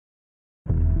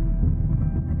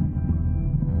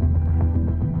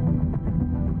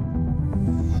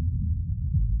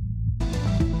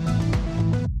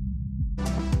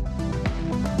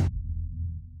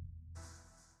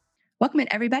Welcome,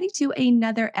 everybody, to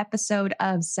another episode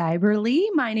of Cyberly.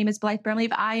 My name is Blythe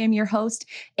Brumleve. I am your host,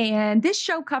 and this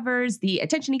show covers the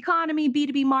attention economy,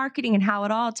 B2B marketing, and how it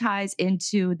all ties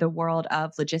into the world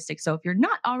of logistics. So if you're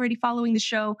not already following the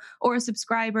show or a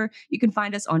subscriber, you can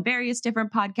find us on various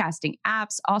different podcasting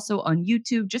apps, also on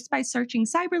YouTube, just by searching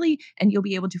Cyberly, and you'll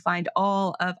be able to find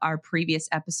all of our previous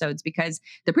episodes because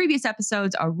the previous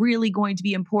episodes are really going to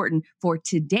be important for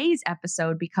today's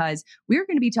episode because we're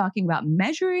going to be talking about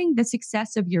measuring the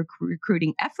success of your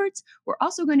recruiting efforts. We're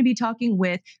also going to be talking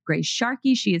with Grace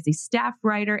Sharkey. She is the staff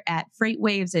writer at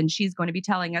FreightWaves, and she's going to be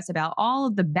telling us about all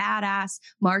of the badass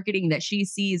marketing that she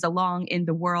sees along in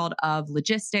the world of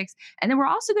logistics. And then we're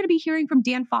also going to be hearing from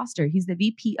Dan Foster. He's the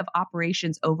VP of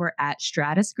Operations over at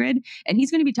StratusGrid, and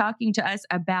he's going to be talking to us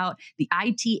about the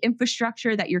IT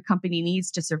infrastructure that your company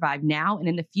needs to survive now and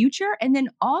in the future, and then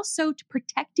also to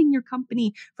protecting your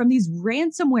company from these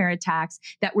ransomware attacks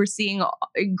that we're seeing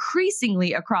increasingly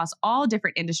across all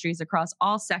different industries, across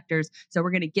all sectors. So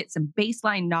we're going to get some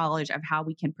baseline knowledge of how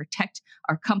we can protect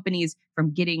our companies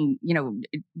from getting,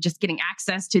 just getting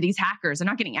access to these hackers and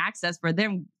not getting access from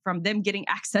them getting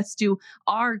access to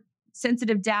our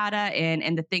sensitive data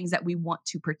and the things that we want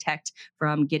to protect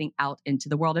from getting out into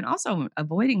the world, and also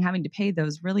avoiding having to pay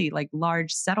those really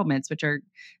large settlements, which are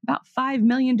about $5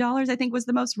 million, I think was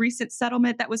the most recent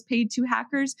settlement that was paid to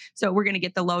hackers. So we're going to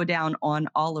get the lowdown on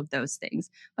all of those things.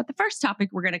 But the first topic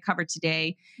we're going to cover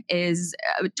today is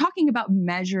talking about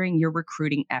measuring your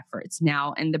recruiting efforts.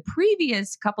 Now, in the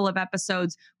previous couple of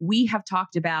episodes, we have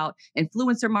talked about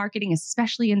influencer marketing,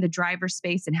 especially in the driver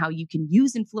space, and how you can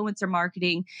use influencer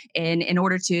marketing in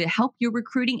order to help your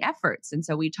recruiting efforts. And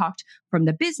so we talked from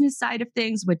the business side of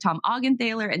things with Tom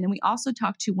Augenthaler, and then we also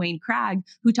talked to Wayne Cragg,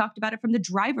 who talked about it from the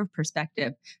driver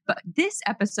perspective. But this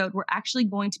episode, we're actually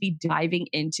going to be diving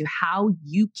into how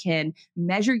you can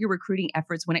measure your recruiting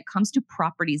efforts when it comes to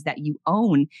properties that you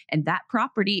own. And that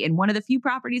property, and one of the few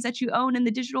properties that you own in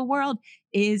the digital world,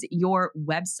 is your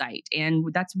website. And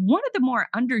that's one of the more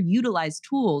underutilized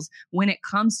tools when it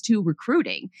comes to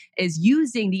recruiting, is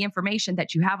using the information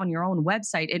that you have on your own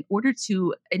website in order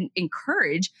to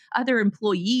encourage other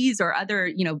employees or other,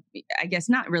 I guess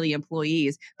not really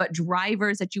employees, but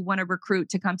drivers that you want to recruit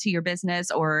to come to your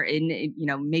business, or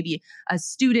maybe a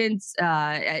student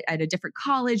at a different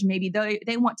college, maybe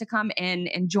they want to come and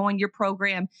join your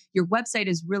program. Your website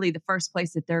is really the first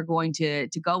place that they're going to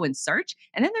go and search.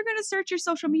 And then they're going to search your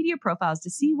social media profiles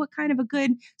to see what kind of a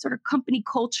good sort of company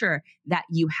culture that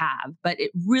you have. But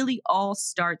it really all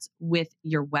starts with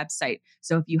your website.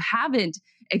 So if you haven't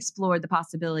explored the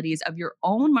possibilities of your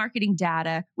own marketing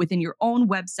data within your own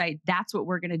website, that's what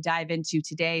we're going to dive into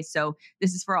today. So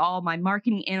this is for all my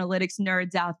marketing analytics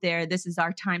nerds out there. This is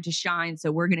our time to shine.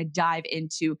 So we're going to dive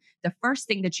into the first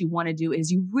thing that you want to do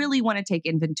is you really want to take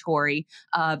inventory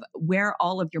of where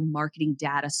all of your marketing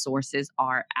data sources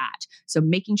are at. So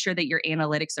making sure that your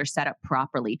analytics are set up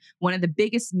properly. One of the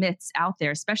biggest myths out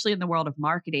there, especially in the world of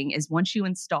marketing, is once you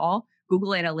install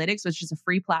Google Analytics, which is a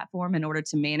free platform in order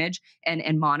to manage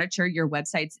and monitor your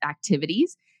website's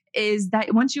activities, is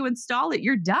that once you install it,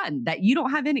 you're done. That you don't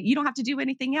have to do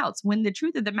anything else. When the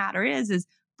truth of the matter is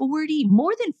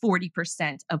more than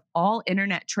 40% of all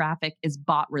internet traffic is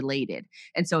bot related.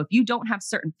 And so if you don't have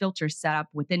certain filters set up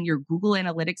within your Google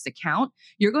Analytics account,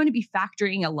 you're going to be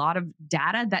factoring a lot of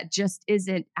data that just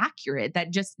isn't accurate,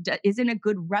 that just isn't a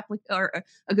good replica or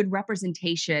a good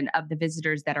representation of the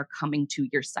visitors that are coming to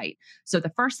your site. So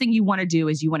the first thing you want to do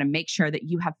is you want to make sure that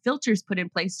you have filters put in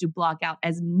place to block out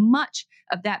as much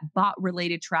of that bot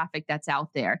related traffic that's out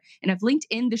there. And I've linked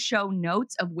in the show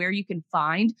notes of where you can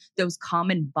find those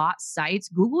common bot sites.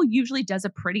 Google usually does a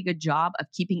pretty good job of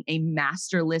keeping a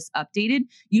master list updated.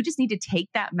 You just need to take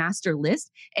that master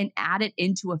list and add it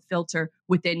into a filter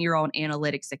within your own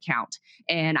analytics account.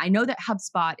 And I know that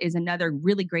HubSpot is another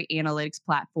really great analytics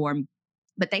platform,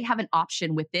 but they have an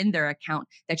option within their account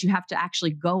that you have to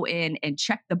actually go in and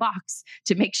check the box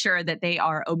to make sure that they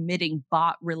are omitting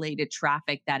bot related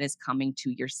traffic that is coming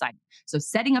to your site. So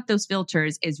setting up those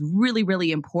filters is really,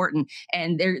 really important.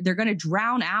 And they're going to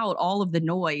drown out all of the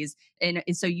noise. And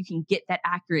so you can get that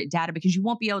accurate data, because you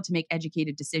won't be able to make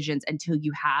educated decisions until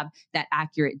you have that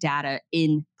accurate data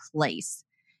in place.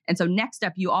 And so next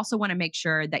up, you also want to make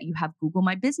sure that you have Google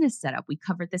My Business set up. We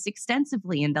covered this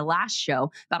extensively in the last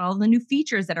show about all the new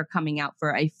features that are coming out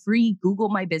for a free Google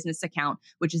My Business account,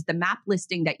 which is the map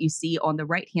listing that you see on the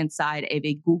right-hand side of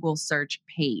a Google search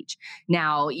page.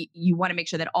 Now, you want to make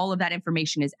sure that all of that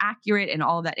information is accurate and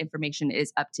all of that information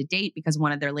is up to date, because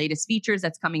one of their latest features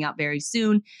that's coming out very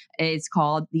soon is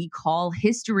called the Call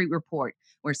History Report,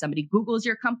 where somebody Googles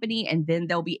your company and then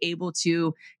they'll be able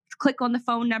to click on the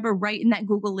phone number right in that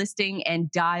Google listing and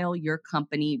dial your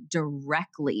company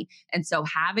directly. And so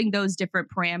having those different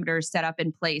parameters set up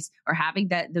in place, or having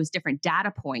those different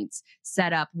data points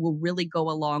set up, will really go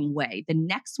a long way. The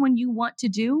next one you want to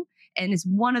do, and is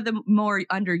one of the more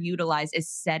underutilized, is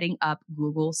setting up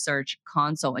Google Search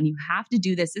Console. And you have to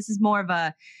do this. This is more of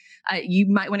a you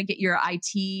might want to get your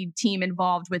IT team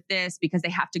involved with this, because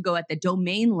they have to go at the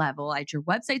domain level, at your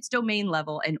website's domain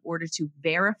level, in order to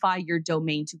verify your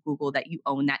domain to Google that you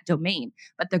own that domain.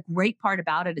 But the great part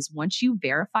about it is, once you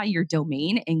verify your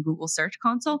domain in Google Search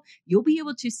Console, you'll be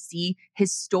able to see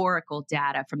historical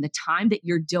data from the time that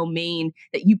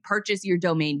you purchase your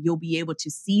domain. You'll be able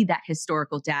to see that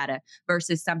historical data,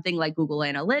 versus something like Google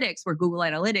Analytics, where Google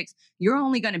Analytics, you're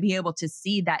only going to be able to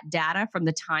see that data from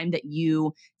the time that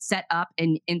you set up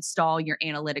and install your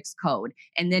analytics code.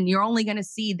 And then you're only going to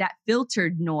see that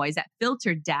filtered noise, that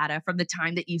filtered data, from the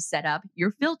time that you set up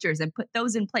your filters and put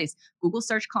those in place. Google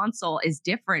Search Console is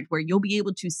different, where you'll be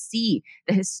able to see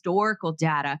the historical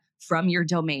data from your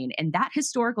domain. And that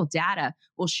historical data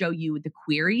will show you the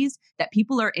queries that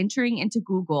people are entering into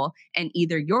Google, and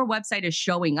either your website is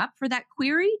showing up for that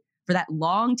query, for that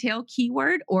long tail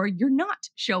keyword, or you're not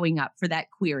showing up for that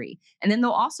query. And then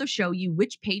they'll also show you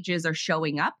which pages are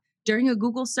showing up during a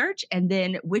Google search, and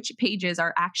then which pages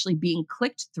are actually being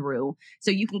clicked through. So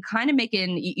you can kind of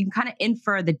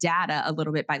infer the data a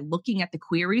little bit by looking at the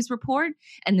queries report,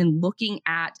 and then looking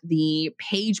at the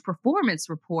page performance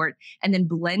report, and then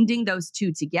blending those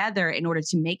two together in order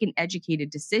to make an educated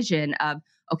decision of,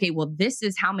 okay, well, this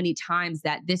is how many times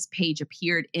that this page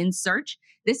appeared in search.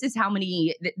 This is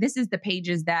the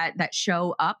pages that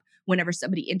show up whenever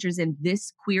somebody enters in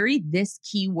this query, this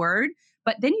keyword.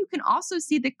 But then you can also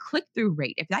see the click-through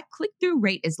rate. If that click-through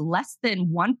rate is less than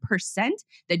 1%,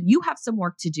 then you have some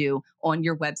work to do on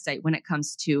your website when it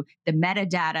comes to the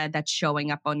metadata that's showing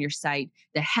up on your site,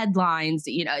 the headlines.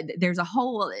 There's a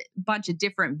whole bunch of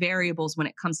different variables when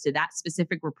it comes to that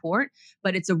specific report,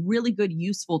 but it's a really good,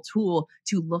 useful tool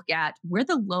to look at where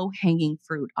the low-hanging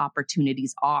fruit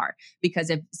opportunities are.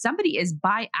 Because if somebody is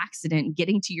by accident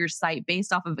getting to your site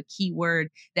based off of a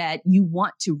keyword that you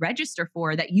want to register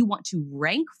for, that you want to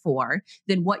rank for,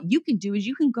 then what you can do is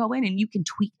you can go in and you can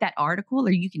tweak that article,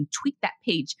 or you can tweak that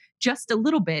page just a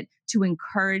little bit to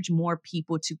encourage more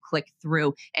people to click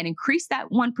through, and increase that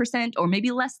 1% or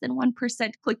maybe less than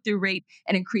 1% click-through rate,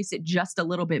 and increase it just a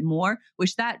little bit more,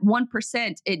 which that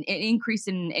 1% increase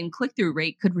in click-through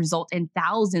rate could result in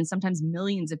thousands, sometimes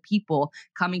millions of people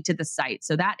coming to the site.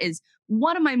 So that is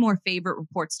one of my more favorite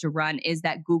reports to run, is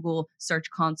that Google Search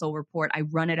Console report. I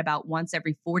run it about once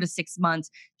every 4 to 6 months,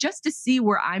 just to see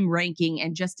where I'm ranking,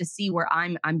 and just to see where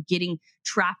I'm getting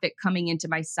traffic coming into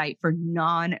my site for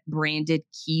non-branded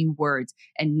keywords.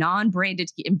 And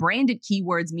branded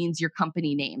keywords means your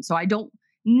company name. So I don't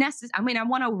I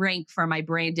want to rank for my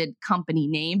branded company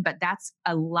name, but that's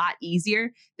a lot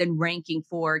easier than ranking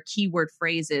for keyword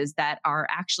phrases that are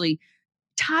actually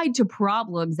tied to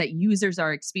problems that users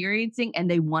are experiencing and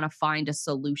they want to find a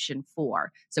solution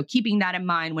for. So keeping that in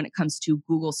mind when it comes to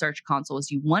Google Search Console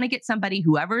is, you want to get somebody,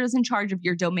 whoever is in charge of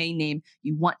your domain name,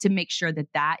 you want to make sure that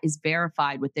that is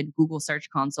verified within Google Search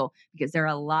Console, because there are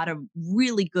a lot of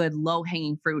really good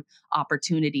low-hanging fruit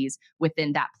opportunities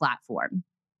within that platform.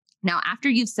 Now, after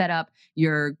you've set up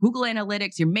your Google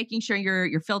Analytics, you're making sure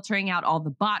you're filtering out all the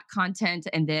bot content,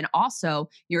 and then also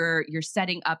you're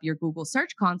setting up your Google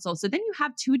Search Console. So then you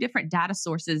have two different data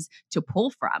sources to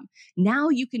pull from. Now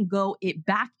you can go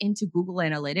back into Google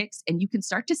Analytics, and you can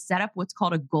start to set up what's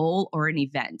called a goal or an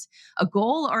event. A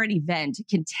goal or an event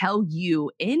can tell you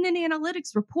in an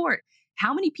analytics report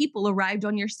how many people arrived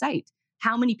on your site,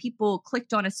 how many people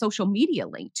clicked on a social media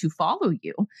link to follow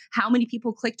you, how many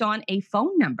people clicked on a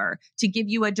phone number to give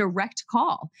you a direct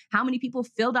call, how many people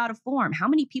filled out a form, how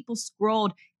many people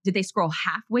scrolled. Did they scroll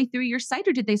halfway through your site,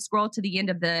 or did they scroll to the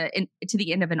end of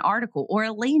an article or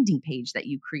a landing page that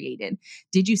you created?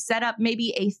 Did you set up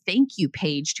maybe a thank you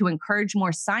page to encourage more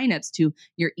signups to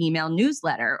your email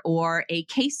newsletter, or a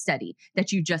case study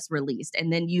that you just released?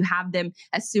 And then you have them,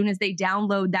 as soon as they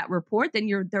download that report, then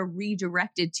they're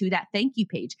redirected to that thank you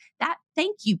page. That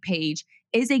thank you page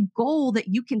is a goal that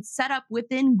you can set up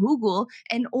within Google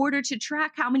in order to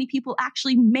track how many people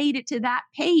actually made it to that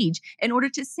page, in order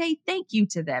to say thank you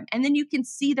to them. And then you can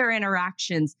see their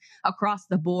interactions across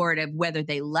the board of whether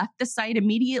they left the site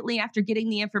immediately after getting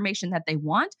the information that they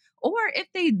want, or if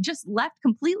they just left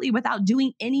completely without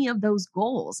doing any of those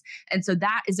goals. And so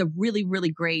that is a really, really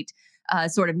great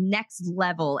sort of next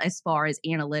level as far as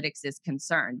analytics is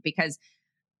concerned, because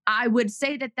I would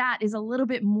say that that is a little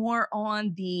bit more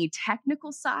on the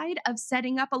technical side of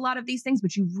setting up a lot of these things,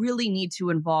 but you really need to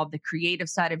involve the creative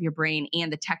side of your brain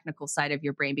and the technical side of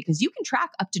your brain, because you can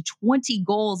track up to 20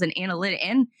 goals and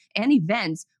and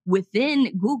events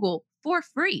within Google for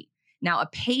free. Now, a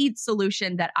paid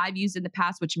solution that I've used in the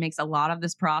past, which makes a lot of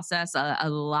this process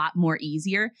a lot more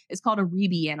easier, is called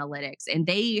Aribi Analytics. And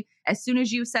they, as soon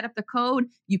as you set up the code,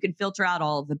 you can filter out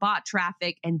all of the bot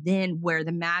traffic. And then where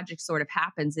the magic sort of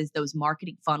happens is those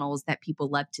marketing funnels that people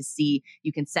love to see.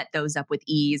 You can set those up with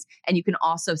ease. And you can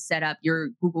also set up your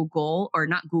Google goal, or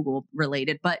not Google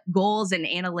related, but goals and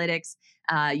analytics.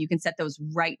 You can set those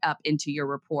right up into your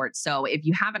report. So if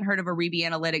you haven't heard of Aribi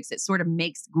Analytics, it sort of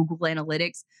makes Google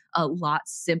Analytics a lot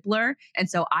simpler. And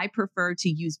so I prefer to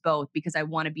use both, because I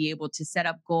want to be able to set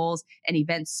up goals and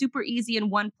events super easy in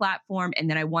one platform. And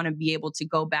then I want to be able to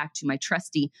go back to my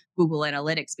trusty Google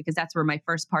Analytics, because that's where my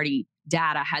first party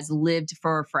data has lived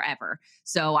for forever.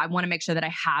 So I want to make sure that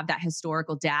I have that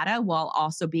historical data while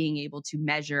also being able to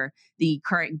measure the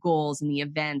current goals and the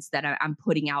events that I'm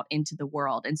putting out into the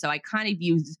world. And so I kind of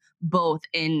use both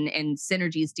in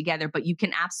synergies together, but you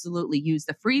can absolutely use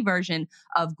the free version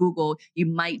of Google. You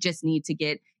might just need to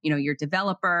get, your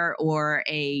developer or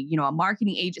a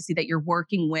marketing agency that you're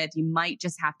working with. You might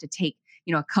just have to take,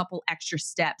 a couple extra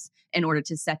steps in order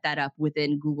to set that up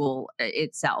within Google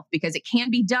itself, because it can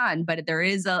be done, but there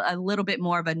is a little bit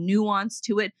more of a nuance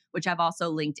to it, which I've also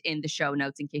linked in the show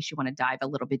notes in case you want to dive a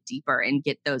little bit deeper and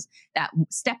get that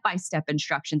step-by-step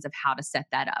instructions of how to set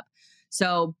that up.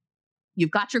 So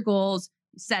you've got your goals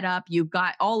set up, you've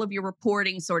got all of your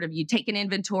reporting, sort of, you take an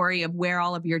inventory of where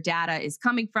all of your data is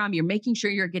coming from, you're making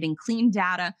sure you're getting clean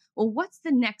data. Well, what's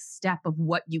the next step of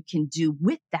what you can do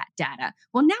with that data?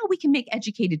 Well, now we can make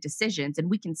educated decisions, and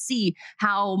we can see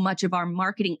how much of our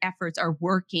marketing efforts are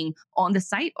working on the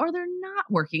site or they're not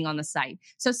working on the site.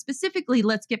 So specifically,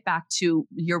 let's get back to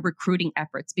your recruiting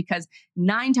efforts, because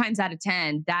 9 times out of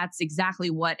 10, that's exactly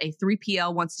what a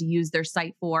 3PL wants to use their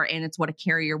site for, and it's what a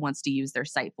carrier wants to use their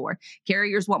site for.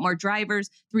 Carriers want more drivers.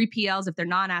 3PLs, if they're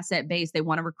non-asset based, they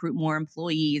want to recruit more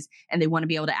employees, and they want to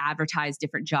be able to advertise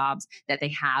different jobs that they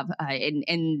have.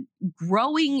 And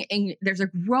growing, and there's a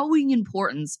growing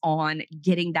importance on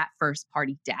getting that first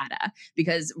party data,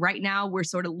 because right now we're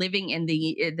sort of living in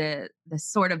the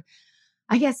sort of,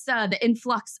 I guess, the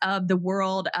influx of the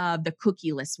world of the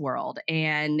cookieless world.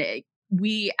 And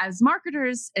we as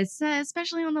marketers,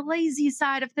 especially on the lazy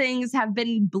side of things, have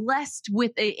been blessed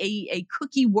with a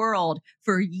cookie world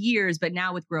for years. But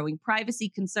now with growing privacy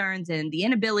concerns and the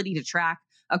inability to track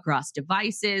across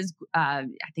devices, I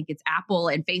think it's Apple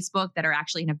and Facebook that are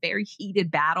actually in a very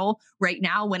heated battle right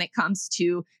now when it comes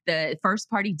to the first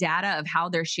party data of how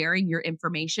they're sharing your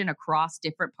information across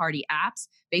different party apps.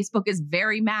 Facebook is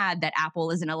very mad that Apple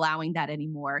isn't allowing that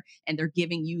anymore, and they're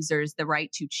giving users the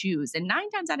right to choose. And 9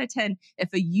 times out of 10,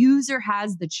 if a user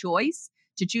has the choice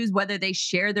to choose whether they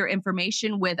share their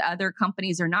information with other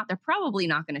companies or not, they're probably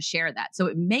not going to share that. So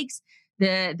it makes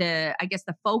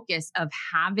the focus of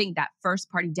having that first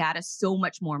party data so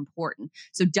much more important.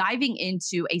 So diving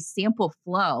into a sample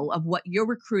flow of what your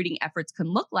recruiting efforts can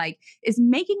look like is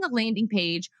making a landing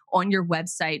page on your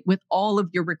website with all of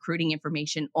your recruiting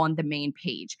information on the main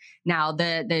page. Now,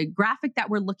 the graphic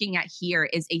that we're looking at here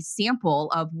is a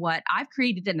sample of what I've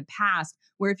created in the past,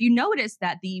 where if you notice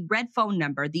that the red phone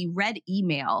number, the red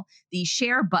email, the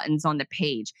share buttons on the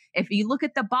page, if you look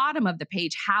at the bottom of the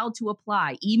page, how to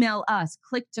apply, email us,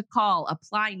 click to call,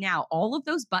 apply now, all of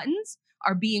those buttons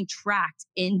are being tracked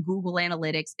in Google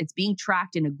Analytics. It's being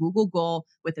tracked in a Google goal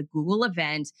with a Google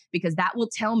event, because that will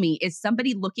tell me, is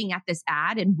somebody looking at this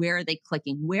ad and where are they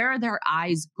clicking? Where are their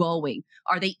eyes going?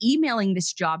 Are they emailing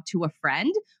this job to a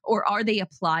friend, or are they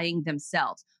applying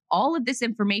themselves? All of this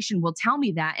information will tell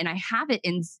me that, and I have it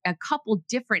in a couple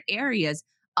different areas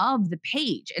of the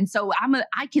page. And so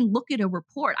I can look at a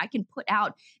report. I can put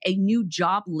out a new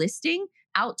job listing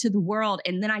out to the world,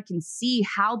 and then I can see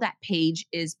how that page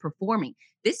is performing.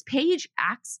 This page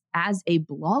acts as a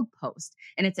blog post,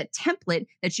 and it's a template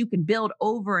that you can build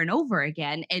over and over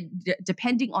again, and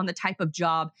depending on the type of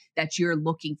job that you're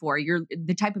looking for,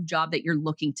 the type of job that you're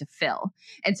looking to fill.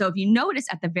 And so if you notice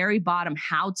at the very bottom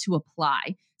how to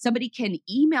apply, somebody can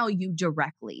email you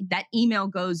directly. That email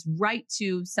goes right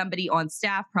to somebody on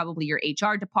staff, probably your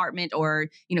HR department or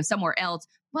somewhere else.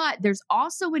 But there's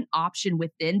also an option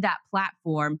within that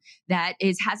platform that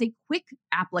has a quick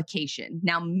application.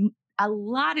 Now, a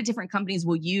lot of different companies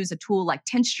will use a tool like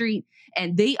 10th Street,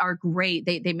 and they are great.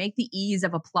 They make the ease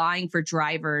of applying for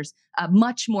drivers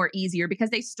much more easier because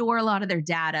they store a lot of their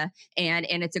data, and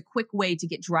it's a quick way to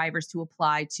get drivers to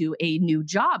apply to a new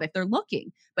job if they're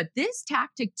looking. But this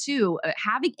tactic too,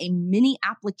 having a mini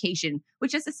application,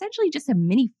 which is essentially just a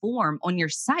mini form on your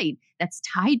site that's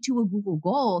tied to a Google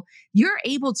goal, you're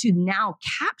able to now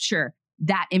capture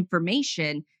that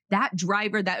information, that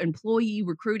driver, that employee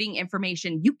recruiting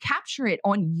information, you capture it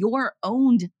on your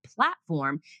owned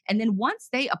platform. And then once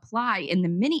they apply in the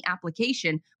mini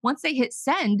application, once they hit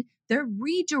send, they're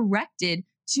redirected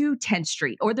to 10th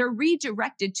Street, or they're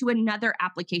redirected to another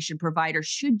application provider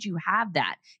should you have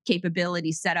that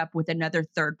capability set up with another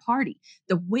third party.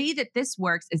 The way that this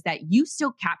works is that you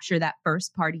still capture that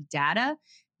first party data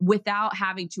without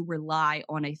having to rely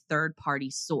on a third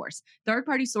party source. Third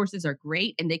party sources are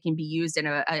great and they can be used in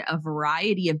a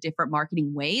variety of different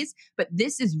marketing ways, but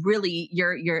this is really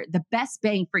your the best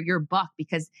bang for your buck,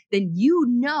 because then you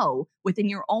know within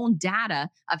your own data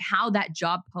of how that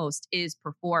job post is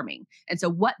performing. And so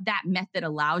what that method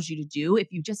allows you to do,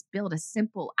 if you just build a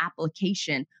simple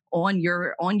application on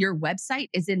your website,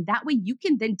 is in that way you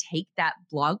can then take that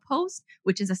blog post,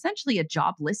 which is essentially a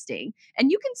job listing, and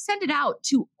you can send it out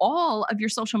to all of your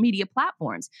social media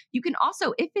platforms. You can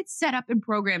also, if it's set up and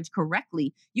programmed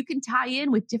correctly, you can tie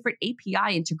in with different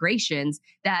API integrations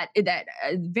that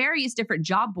various different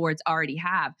job boards already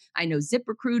have. I know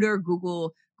ZipRecruiter,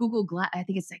 I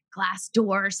think it's like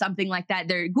Glassdoor or something like that.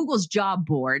 They're Google's job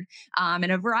board,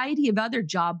 and a variety of other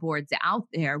job boards out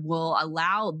there will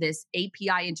allow this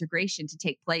API integration to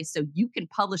take place. So you can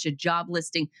publish a job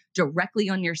listing directly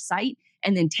on your site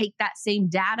and then take that same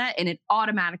data and it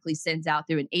automatically sends out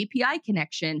through an API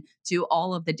connection to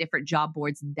all of the different job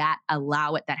boards that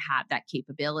allow it, that have that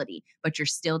capability. But you're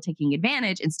still taking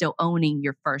advantage and still owning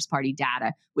your first party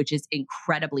data, which is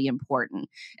incredibly important.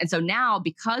 And so now,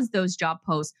 because those job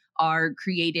posts are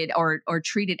created or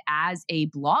treated as a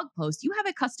blog post, you have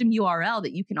a custom URL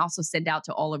that you can also send out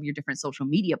to all of your different social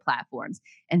media platforms.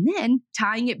 And then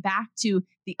tying it back to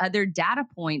the other data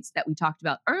points that we talked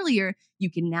about earlier, you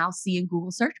can now see in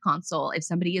Google Search Console if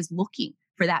somebody is looking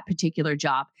for that particular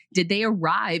job. Did they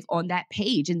arrive on that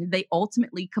page, and did they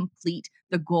ultimately complete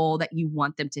the goal that you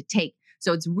want them to take?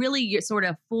 So it's really your sort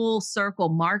of full circle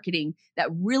marketing that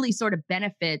really sort of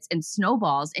benefits and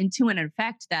snowballs into an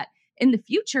effect that in the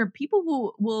future,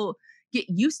 people will get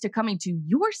used to coming to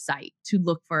your site to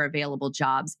look for available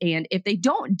jobs. And if they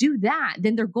don't do that,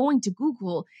 then they're going to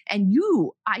Google, and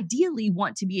you ideally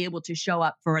want to be able to show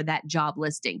up for that job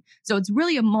listing. So it's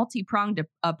really a multi-pronged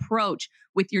approach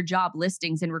with your job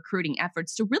listings and recruiting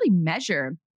efforts to really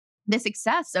measure the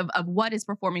success of what is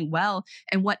performing well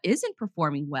and what isn't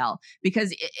performing well.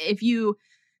 Because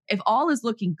if all is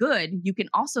looking good, you can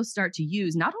also start to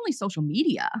use not only social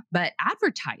media, but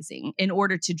advertising in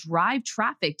order to drive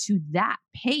traffic to that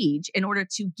page, in order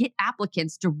to get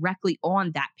applicants directly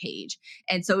on that page.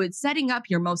 And so it's setting up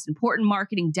your most important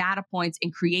marketing data points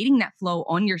and creating that flow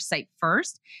on your site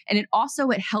first. And it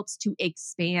helps to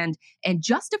expand and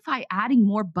justify adding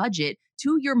more budget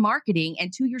to your marketing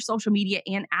and to your social media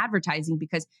and advertising,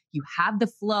 because you have the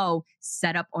flow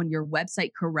set up on your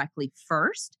website correctly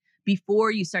first before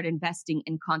you start investing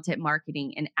in content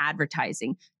marketing and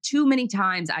advertising. Too many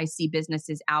times I see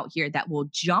businesses out here that will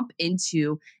jump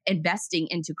into investing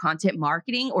into content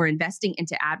marketing or investing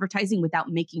into advertising without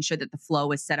making sure that the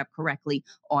flow is set up correctly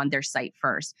on their site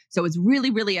first. So it's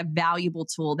really, really a valuable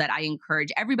tool that I encourage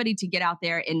everybody to get out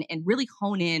there and really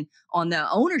hone in on the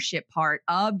ownership part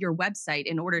of your website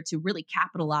in order to really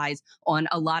capitalize on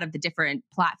a lot of the different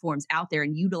platforms out there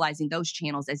and utilizing those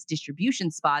channels as distribution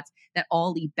spots that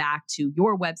all lead back to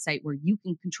your website, where you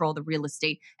can control the real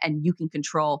estate and you can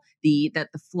control the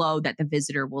flow that the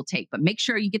visitor will take. But make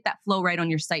sure you get that flow right on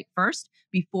your site first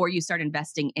before you start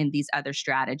investing in these other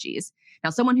strategies.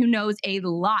 Now, someone who knows a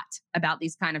lot about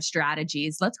these kind of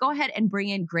strategies, let's go ahead and bring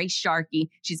in Grace Sharkey.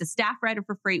 She's a staff writer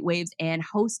for FreightWaves and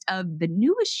host of the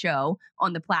newest show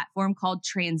on the platform called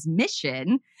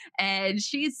Transmission. And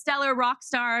she's stellar rock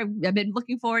star. I've been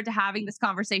looking forward to having this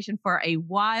conversation for a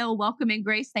while. Welcome in,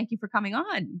 Grace. Thank you for coming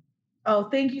on. Oh,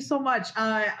 thank you so much.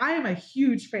 I am a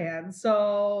huge fan.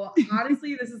 So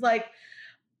honestly, this is like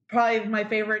probably my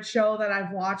favorite show that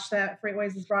I've watched that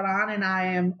FreightWaves has brought on, and I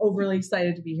am overly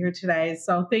excited to be here today.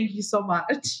 So thank you so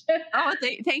much. Oh,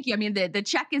 thank you. I mean, the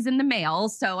check is in the mail,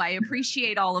 so I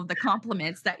appreciate all of the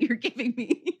compliments that you're giving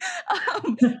me.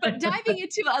 But diving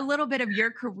into a little bit of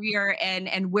your career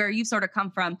and where you sort of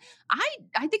come from,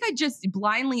 I think I just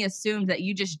blindly assumed that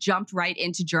you just jumped right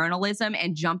into journalism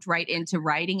and jumped right into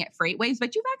writing at FreightWaves,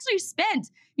 but you've actually spent,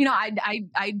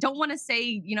 I don't want to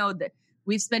say, that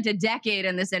we've spent a decade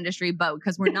in this industry, but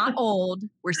because we're not old,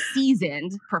 we're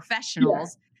seasoned Yeah.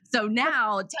 professionals. So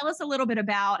now tell us a little bit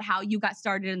about how you got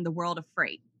started in the world of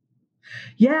freight.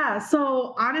 Yeah,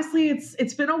 so honestly,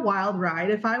 it's been a wild ride.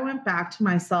 If I went back to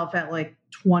myself at like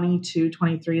 22,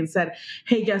 23 and said,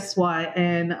 "Hey, guess what?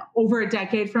 And over a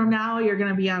decade from now, you're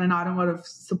going to be on an automotive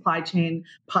supply chain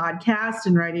podcast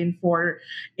and writing for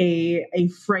a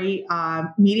freight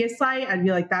media site," I'd be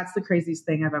like, "That's the craziest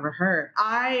thing I've ever heard."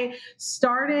 I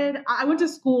went to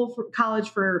school for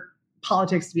college for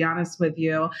politics, to be honest with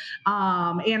you.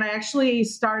 And I actually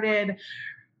started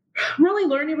really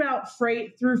learning about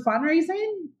freight through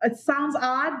fundraising. It sounds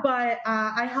odd, but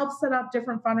I helped set up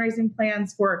different fundraising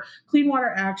plans for Clean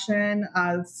Water Action,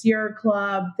 Sierra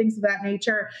Club, things of that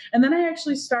nature. And then I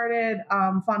actually started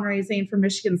fundraising for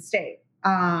Michigan State.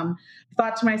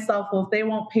 Thought to myself, well, if they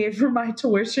won't pay for my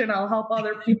tuition, I'll help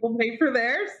other people pay for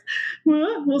theirs.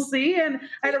 Well, we'll see. And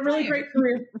I had a really great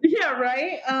career. Yeah,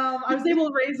 right. I was able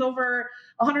to raise over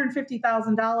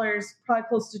 $150,000, probably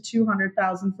close to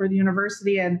 $200,000 for the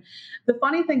university. And the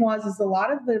funny thing is a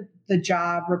lot of the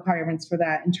job requirements for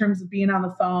that in terms of being on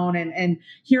the phone and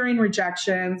hearing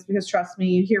rejections, because trust me,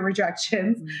 you hear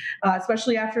rejections,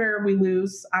 especially after we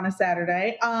lose on a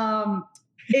Saturday.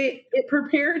 It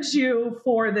prepared you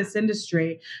for this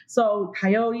industry. So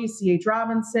Coyote, C.H.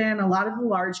 Robinson, a lot of the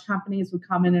large companies would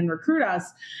come in and recruit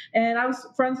us. And I was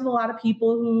friends with a lot of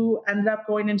people who ended up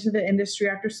going into the industry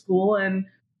after school. And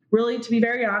really, to be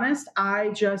very honest,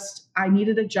 I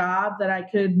needed a job that I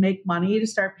could make money to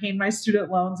start paying my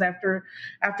student loans after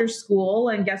school.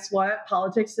 And guess what?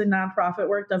 Politics and nonprofit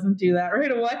work doesn't do that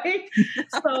right away.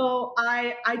 So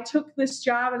I took this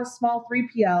job at a small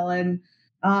 3PL and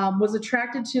was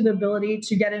attracted to the ability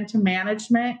to get into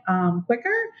management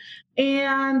quicker.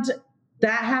 And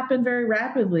that happened very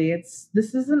rapidly.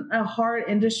 This isn't a hard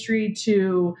industry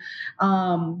to,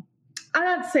 I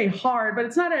don't say hard, but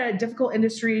it's not a difficult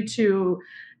industry to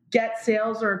get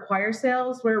sales or acquire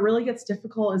sales. Where it really gets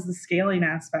difficult is the scaling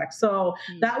aspect. So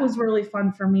that was really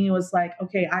fun for me. It was like,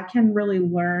 okay, I can really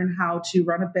learn how to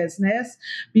run a business,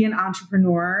 be an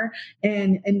entrepreneur,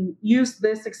 and use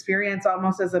this experience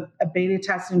almost as a beta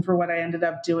testing for what I ended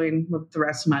up doing with the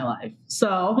rest of my life.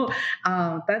 So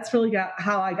that's really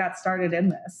how I got started in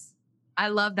this. I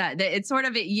love that. It's sort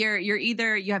of you're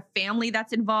either you have family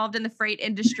that's involved in the freight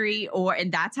industry,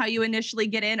 and that's how you initially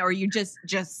get in, or you just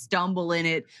stumble in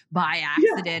it by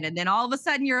accident, and then all of a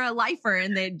sudden you're a lifer,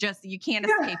 and you can't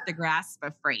escape the grasp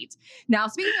of freight. Now,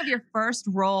 speaking of your first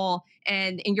role,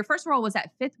 and your first role was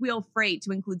at Fifth Wheel Freight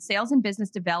to include sales and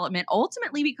business development,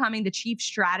 ultimately becoming the chief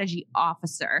strategy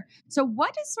officer. So,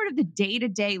 what does sort of the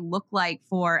day-to-day look like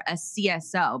for a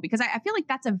CSO? Because I feel like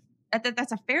that's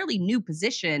a fairly new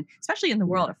position, especially in the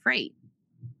world of freight.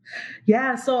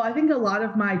 Yeah, so I think a lot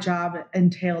of my job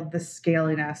entailed the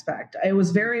scaling aspect. It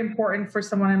was very important for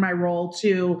someone in my role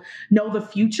to know the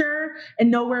future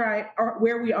and know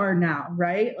where we are now,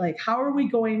 right? Like, how are we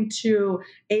going to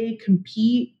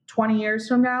compete 20 years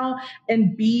from now,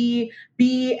 and be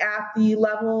at the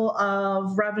level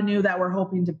of revenue that we're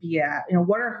hoping to be at?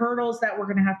 What are hurdles that we're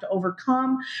going to have to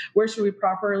overcome? Where should we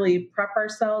properly prep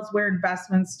ourselves? Where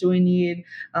investments do we need?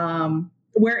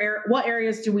 What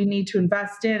areas do we need to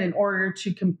invest in order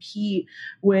to compete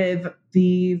with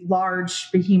the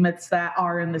large behemoths that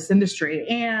are in this industry?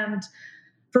 And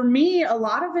for me, a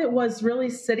lot of it was really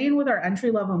sitting with our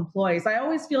entry-level employees. I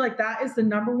always feel like that is the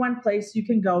number one place you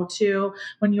can go to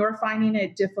when you're finding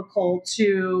it difficult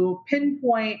to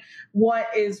pinpoint what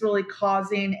is really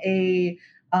causing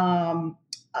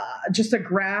just a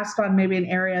grasp on maybe an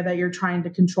area that you're trying to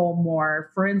control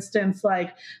more. For instance,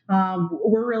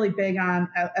 we're really big on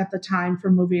at the time for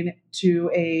moving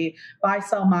to a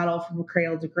buy-sell model from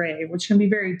cradle to grave, which can be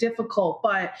very difficult,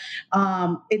 but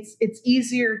it's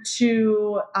easier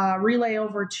to relay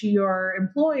over to your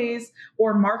employees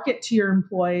or market to your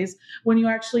employees when you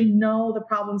actually know the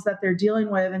problems that they're dealing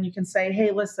with, and you can say,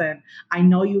 hey, listen, I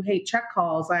know you hate check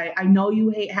calls. I know you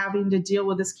hate having to deal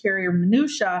with this carrier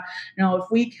minutia. If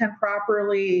we we can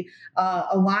properly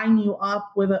align you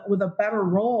up with a better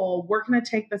role, we're going to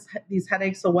take these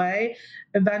headaches away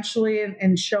eventually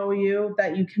and show you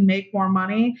that you can make more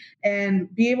money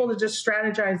and be able to just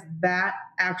strategize that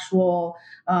actual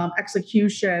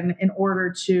execution in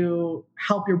order to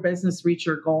help your business reach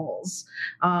your goals.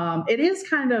 It is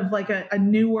kind of like a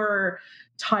newer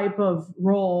type of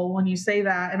role when you say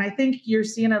that. And I think you're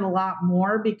seeing it a lot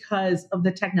more because of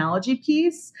the technology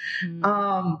piece.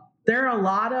 There are a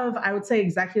lot of, I would say,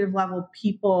 executive level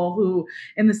people who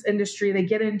in this industry, they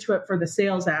get into it for the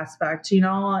sales aspect. You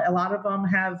know, a lot of them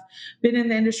have been in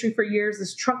the industry for years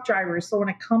as truck drivers. So when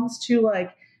it comes to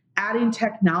like adding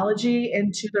technology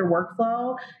into their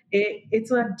workflow,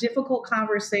 it's a difficult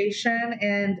conversation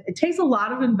and it takes a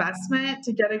lot of investment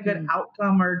to get a good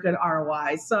outcome or a good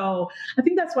ROI. So I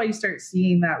think that's why you start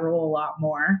seeing that role a lot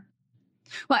more.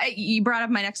 Well, you brought up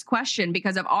my next question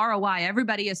because of ROI.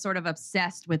 Everybody is sort of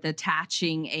obsessed with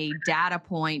attaching a data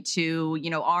point to,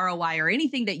 ROI or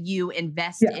anything that you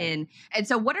invest in. And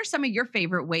so what are some of your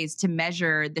favorite ways to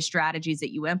measure the strategies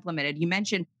that you implemented? You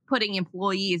mentioned putting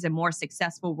employees in more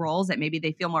successful roles that maybe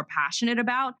they feel more passionate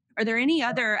about. Are there any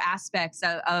other aspects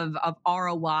of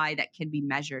ROI that can be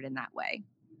measured in that way?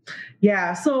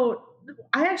 Yeah. So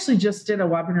I actually just did a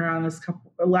webinar on this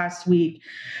last week.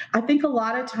 I think a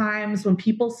lot of times when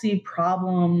people see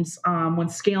problems when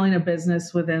scaling a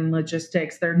business within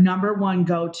logistics, their number one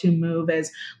go-to move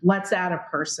is let's add a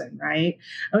person, right?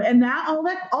 And that all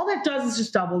that does is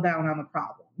just double down on the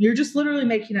problem. You're just literally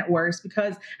making it worse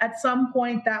because at some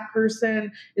point that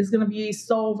person is going to be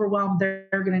so overwhelmed they're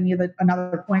going to need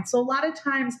another point. So a lot of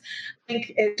times I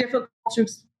think it's difficult to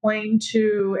explain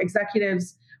to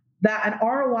executives that an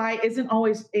ROI isn't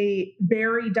always a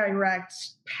very direct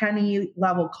penny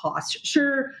level cost.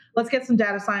 Sure, let's get some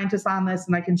data scientists on this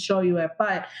and I can show you it.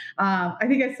 But I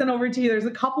think I sent over to you, there's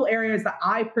a couple areas that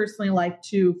I personally like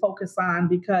to focus on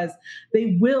because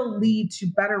they will lead to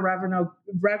better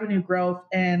revenue growth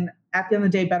and at the end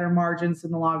of the day, better margins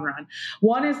in the long run.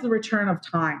 One is the return of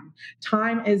time.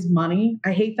 Time is money.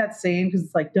 I hate that saying because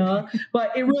it's like, duh,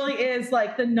 but it really is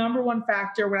like the number one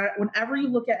factor. Whenever you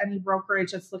look at any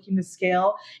brokerage that's looking to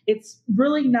scale, it's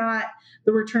really not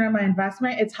the return on my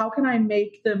investment. It's how can I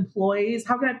make the employees,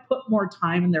 how can I put more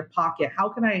time in their pocket? How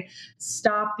can I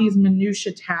stop these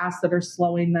minutia tasks that are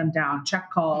slowing them down? Check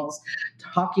calls,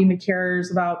 talking to carriers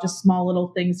about just small little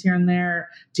things here and there,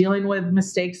 dealing with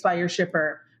mistakes by your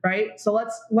shipper. Right. So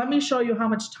let me show you how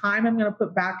much time I'm going to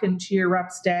put back into your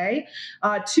rep's day.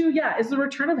 Two, is the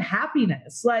return of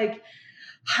happiness. Like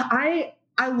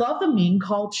I love the meme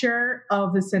culture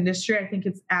of this industry. I think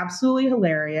it's absolutely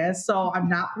hilarious. So I'm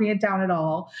not putting it down at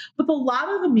all. But a lot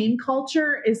of the meme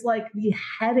culture is like the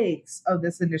headaches of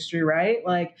this industry, right?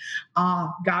 Like,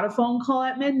 got a phone call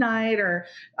at midnight, or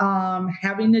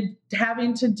having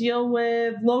to deal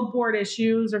with load board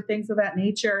issues or things of that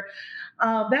nature.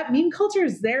 That meme culture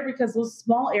is there because those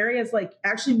small areas like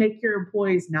actually make your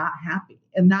employees not happy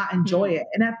and not enjoy it.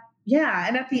 And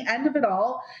at the end of it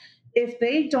all, if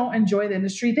they don't enjoy the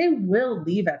industry, they will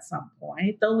leave at some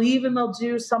point. They'll leave and they'll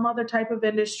do some other type of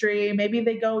industry. Maybe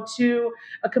they go to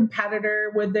a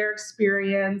competitor with their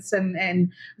experience and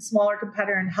a smaller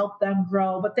competitor and help them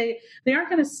grow, but they aren't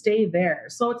going to stay there.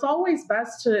 So it's always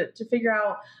best to figure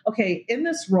out, okay, in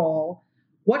this role,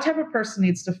 what type of person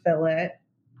needs to fill it?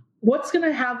 What's going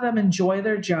to have them enjoy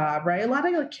their job, right? A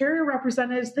lot of carrier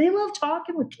representatives, they love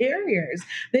talking with carriers.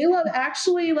 They love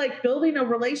actually like building a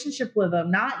relationship with them,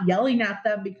 not yelling at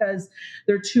them because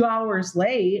they're 2 hours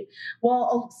late.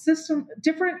 Well, a system,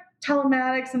 different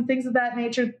telematics and things of that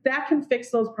nature, that can fix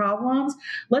those problems.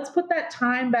 Let's put that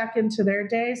time back into their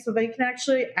day so they can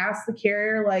actually ask the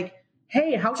carrier like,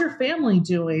 hey, how's your family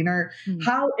doing? Or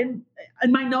how, in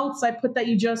my notes, I put that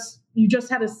you just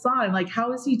had a son. Like,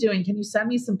 how is he doing? Can you send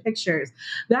me some pictures?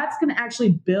 That's going to actually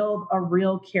build a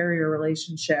real carrier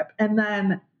relationship. And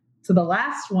then to the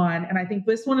last one, and I think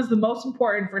this one is the most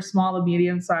important for small to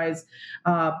medium-sized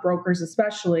brokers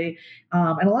especially,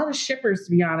 and a lot of shippers,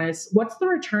 to be honest, what's the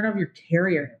return of your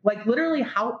carrier? Like literally,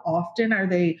 how often are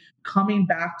they coming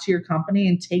back to your company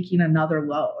and taking another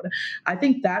load? I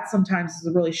think that sometimes is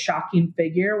a really shocking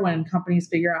figure when companies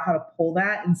figure out how to pull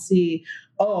that and see,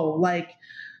 like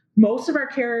most of our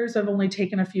carriers have only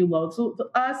taken a few loads with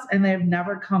us and they have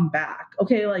never come back.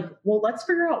 Okay, let's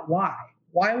figure out why.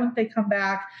 Why wouldn't they come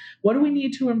back? What do we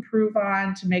need to improve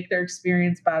on to make their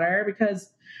experience better?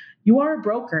 Because you are a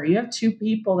broker. You have 2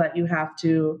 people that you have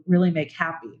to really make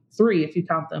happy. 3 if you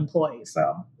count the employees.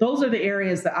 So those are the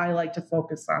areas that I like to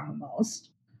focus on the most.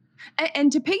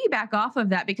 And to piggyback off of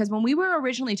that, because when we were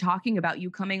originally talking about you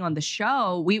coming on the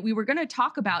show, we were going to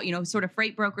talk about, sort of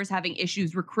freight brokers having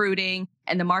issues recruiting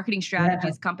and the marketing Yeah.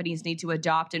 strategies companies need to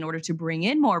adopt in order to bring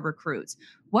in more recruits.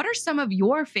 What are some of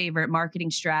your favorite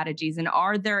marketing strategies? And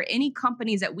are there any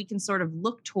companies that we can sort of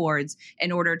look towards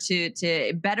in order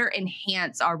to better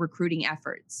enhance our recruiting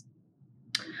efforts?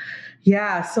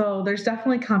 Yeah, so there's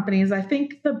definitely companies. I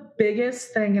think the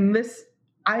biggest thing, and this,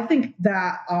 I think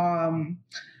that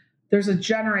there's a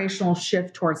generational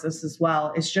shift towards this as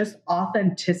well. It's just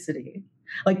authenticity,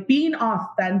 like being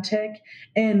authentic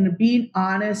and being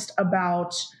honest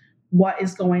about what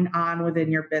is going on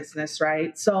within your business,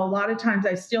 right? So a lot of times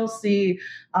I still see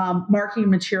marketing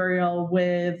material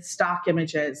with stock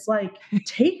images, like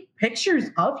take pictures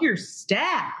of your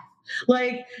staff.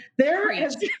 Like there Preach.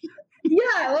 has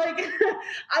yeah, like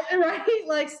right,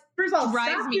 like first of all,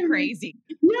 Drives me crazy.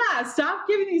 stop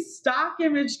giving these stock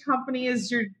image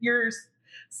companies your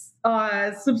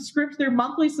subscription, their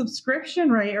monthly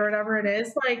subscription rate or whatever it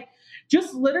is. Like,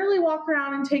 just literally walk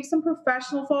around and take some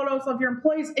professional photos of your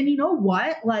employees. And you know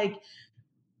what? Like,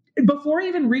 before you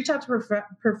even reach out to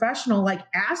professional, like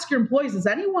ask your employees, does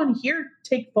anyone here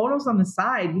take photos on the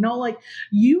side? Like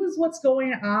use what's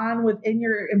going on within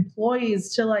your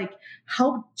employees to like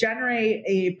help generate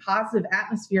a positive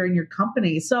atmosphere in your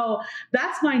company. So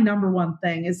that's my number one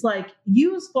thing is like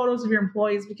use photos of your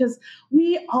employees because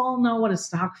we all know what a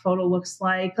stock photo looks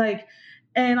like.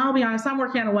 And I'll be honest, I'm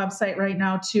working on a website right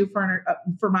now too for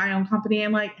my own company.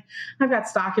 And like, I've got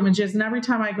stock images, and every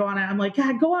time I go on it, I'm like,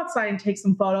 yeah, go outside and take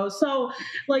some photos. So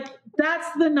like, that's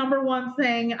the number one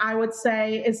thing I would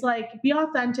say is like, be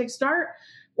authentic. Start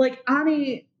like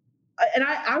and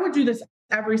I would do this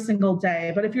every single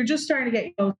day. But if you're just starting to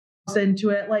get into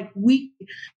it, like we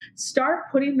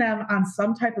start putting them on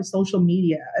some type of social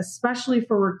media, especially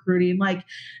for recruiting. Like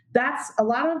that's a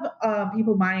lot of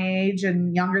people my age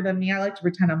and younger than me. I like to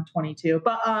pretend I'm 22,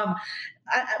 but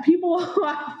people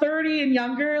 30 and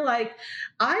younger, like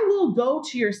I will go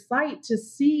to your site to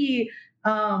see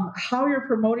how you're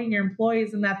promoting your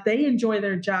employees and that they enjoy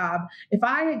their job. If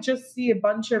I just see a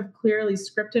bunch of clearly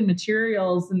scripted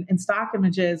materials and stock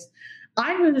images,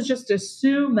 I'm going to just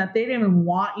assume that they didn't even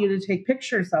want you to take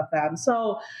pictures of them.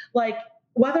 So like,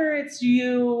 whether it's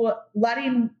you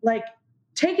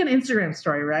take an Instagram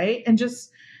story, right? And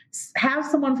just have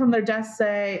someone from their desk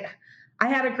say, I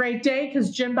had a great day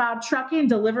because Jim Bob Trucking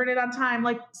delivered it on time.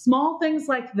 Like small things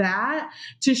like that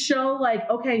to show like,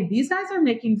 okay, these guys are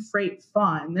making freight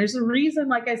fun. There's a reason,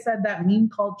 like I said, that meme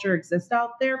culture exists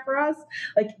out there for us.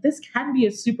 Like this can be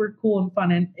a super cool and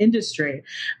fun industry.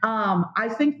 I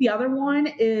think the other one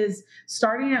is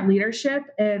starting at leadership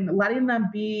and letting them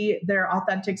be their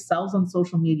authentic selves on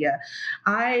social media.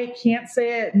 I can't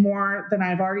say it more than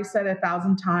I've already said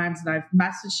 1,000 times. And I've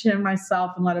messaged him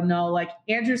myself and let him know, like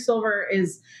Andrew Silver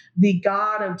is the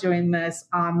god of doing this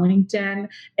on LinkedIn.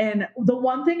 And the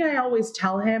one thing I always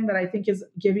tell him that I think is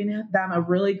giving them a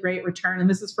really great return, and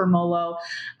this is for Molo,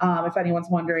 if anyone's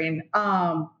wondering,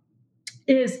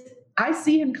 is I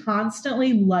see him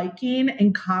constantly liking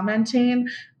and commenting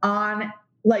on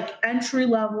like entry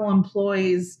level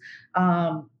employees,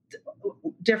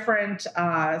 different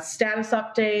status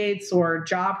updates or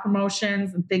job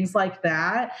promotions and things like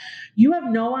that. You have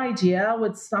no idea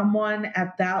what someone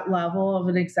at that level of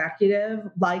an executive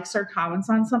likes or comments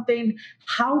on something,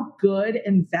 how good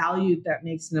and valued that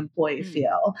makes an employee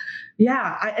feel.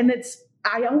 Yeah.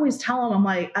 I always tell him, I'm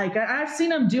like I've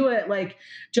seen him do it, like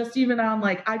just even on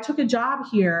like, I took a job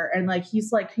here and like,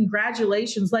 he's like,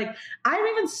 congratulations. Like I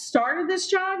haven't even started this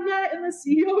job yet. And the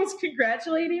CEO is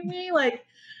congratulating me. Like,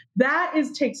 that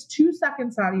takes 2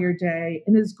 seconds out of your day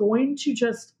and is going to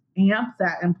just amp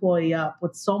that employee up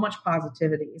with so much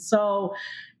positivity. So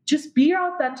just be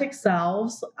your authentic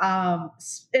selves.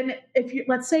 And if you,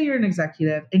 let's say you're an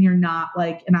executive and you're not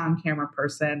like an on-camera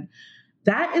person,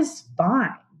 that is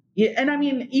fine. And I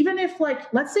mean, even if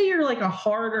like, let's say you're like a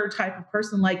harder type of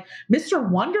person, like Mr.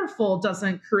 Wonderful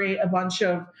doesn't create a bunch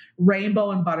of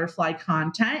rainbow and butterfly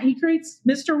content. He creates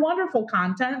Mr. Wonderful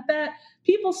content that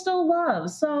people still love.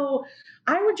 So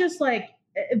I would just like,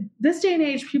 this day and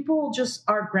age, people just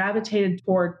are gravitated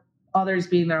toward others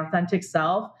being their authentic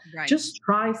self. Right. Just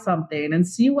try something and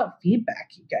see what feedback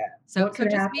you get. So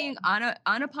just being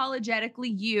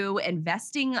unapologetically you,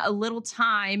 investing a little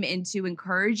time into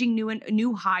encouraging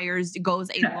new hires goes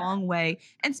a long way.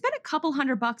 And spend a couple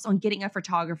 $100 on getting a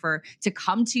photographer to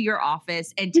come to your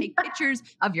office and take pictures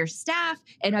of your staff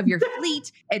and of your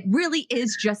fleet. It really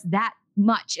is just that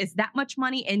much is that much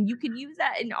money. And you can use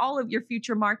that in all of your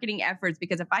future marketing efforts.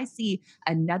 Because if I see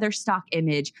another stock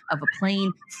image of a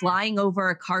plane flying over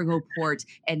a cargo port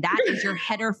and that is your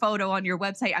header photo on your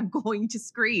website, I'm going to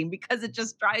scream because it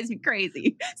just drives me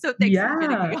crazy. So thanks for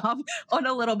getting me Yeah. off on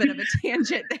a little bit of a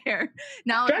tangent there.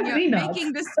 Now, Drives me nuts.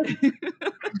 making this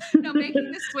now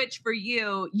making the switch for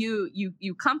you,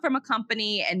 you come from a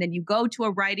company and then you go to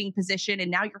a writing position and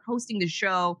now you're hosting the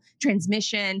show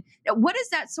Transmission. What is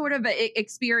that sort of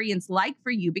experience like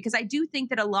for you? Because I do think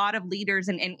that a lot of leaders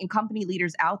and company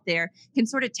leaders out there can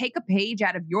sort of take a page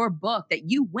out of your book, that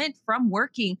you went from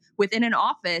working within an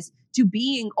office to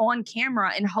being on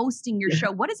camera and hosting your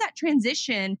show. What has that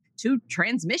transition to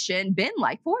Transmission been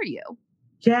like for you?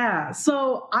 Yeah.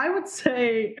 So I would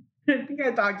say, I think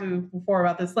I talked to you before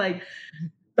about this, like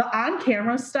the on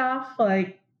camera stuff,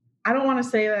 like, I don't want to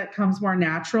say that comes more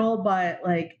natural, but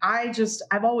like,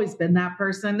 I've always been that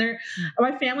person there.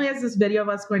 My family has this video of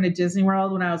us going to Disney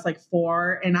World when I was like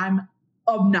 4, and I'm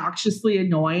obnoxiously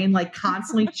annoying, like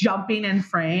constantly jumping in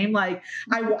frame. Like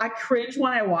I cringe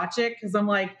when I watch it because I'm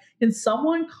like, can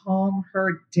someone calm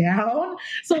her down?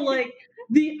 So like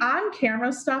the on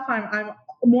camera stuff, I'm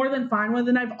more than fine with,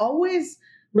 and I've always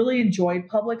really enjoyed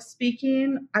public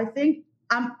speaking. I think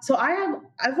so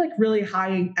I've like really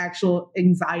high actual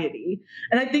anxiety.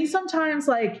 And I think sometimes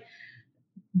like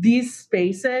these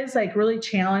spaces like really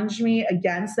challenge me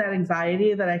against that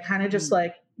anxiety, that I kind of just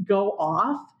like go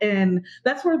off. And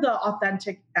that's where the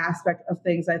authentic aspect of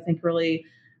things, I think, really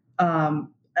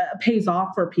pays off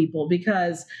for people,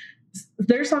 because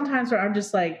there's sometimes where I'm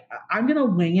just like, I'm going to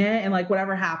wing it and like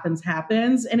whatever happens,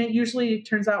 happens. And it usually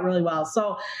turns out really well.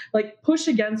 So like push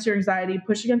against your anxiety,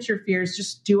 push against your fears,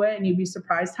 just do it. And you'd be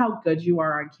surprised how good you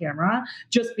are on camera,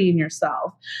 just being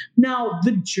yourself. Now,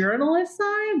 the journalist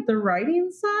side, the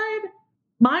writing side,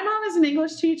 my mom is an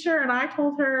English teacher, and I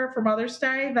told her for Mother's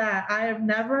Day that I have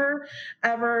never,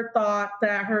 ever thought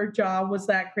that her job was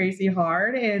that crazy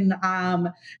hard. And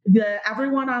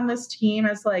everyone on this team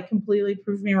has like completely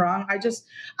proved me wrong.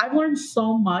 I've learned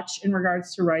so much in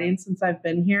regards to writing since I've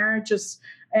been here.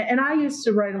 And I used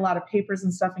to write a lot of papers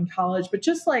and stuff in college, but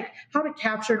just like how to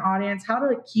capture an audience, how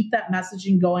to keep that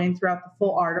messaging going throughout the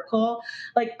full article.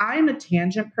 Like I'm a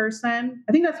tangent person.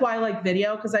 I think that's why I like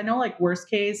video, because I know like worst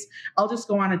case, I'll just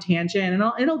go on a tangent and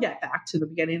it'll get back to the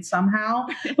beginning somehow.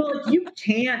 But like you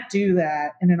can't do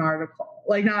that in an article,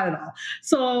 like not at all.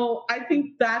 So I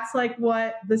think that's like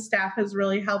what the staff has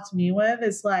really helped me with,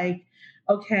 is like,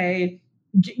 okay,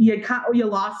 you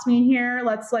lost me here.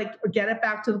 Let's like get it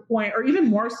back to the point, or even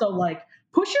more so, like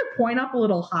push your point up a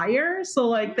little higher. So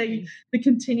like they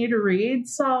continue to read.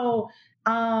 So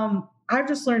I've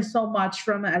just learned so much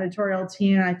from the editorial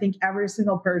team. And I think every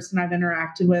single person I've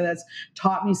interacted with has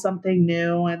taught me something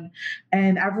new,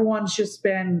 and everyone's just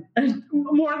been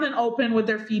more than open with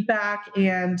their feedback.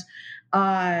 And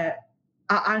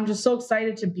I'm just so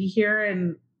excited to be here,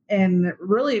 and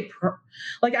really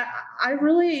I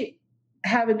really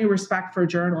have a new respect for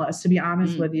journalists, to be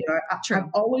honest with you. I've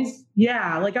always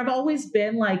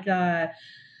been like a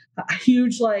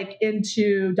huge like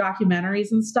into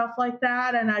documentaries and stuff like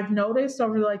that. And I've noticed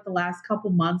over like the last couple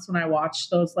months when I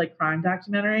watch those like crime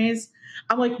documentaries,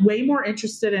 I'm like way more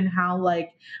interested in how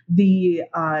like the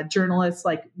journalists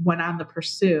like went on the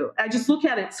pursuit. I just look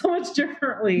at it so much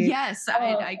differently. Yes,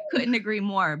 I couldn't agree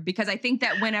more, because I think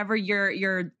that whenever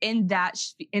you're in that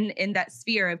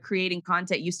sphere of creating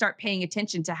content, you start paying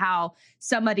attention to how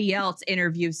somebody else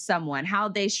interviews someone, how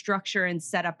they structure and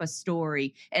set up a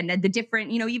story, and the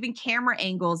different, even camera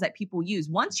angles that people use.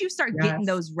 Once you start getting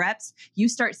those reps, you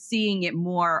start seeing it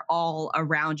more all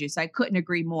around you. So I couldn't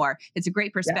agree more. It's a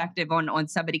great perspective on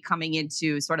somebody coming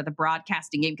into sort of the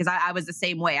broadcasting game, because I was the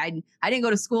same way. I didn't go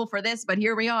to school for this, but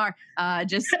here we are,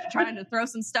 just trying to throw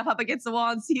some stuff up against the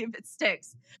wall and see if it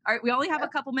sticks. All right, we only have a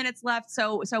couple minutes left.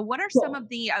 So what are some of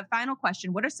the final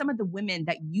question? What are some of the women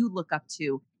that you look up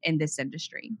to in this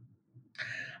industry?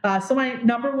 So my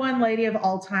number one lady of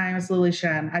all time is Lily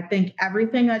Shen. I think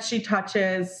everything that she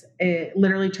touches, it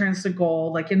literally turns to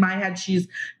gold. Like in my head, she's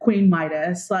Queen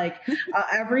Midas. Like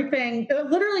everything,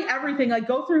 literally everything. Like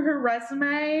go through her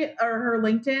resume or her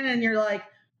LinkedIn, and you're like,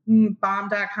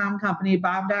 bomb.com company,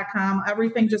 bomb.com,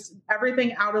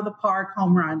 everything out of the park,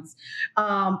 home runs.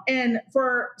 And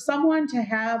for someone to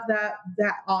have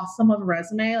that awesome of a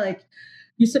resume, like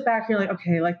you sit back, you're like,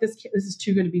 okay, like this is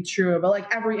too good to be true. But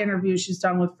like every interview she's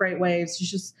done with FreightWaves, she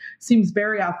just seems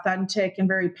very authentic and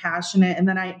very passionate. And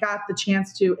then I got the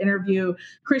chance to interview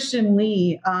Christian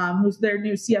Lee, who's their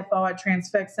new CFO at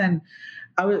Transfix. And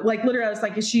I was like, literally, I was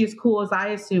like, is she as cool as I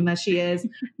assume that she is?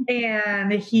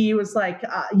 And he was like,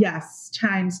 yes,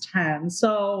 times 10.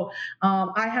 So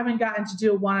I haven't gotten to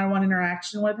do a one-on-one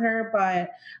interaction with her,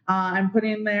 but I'm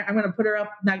going to put her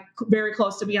up very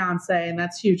close to Beyonce, and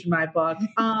that's huge in my book.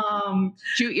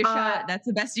 Shoot your shot. That's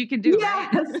the best you can do, right?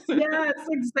 Yes,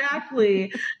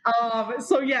 exactly.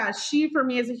 So yeah, she for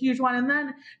me is a huge one. And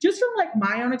then just from like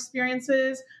my own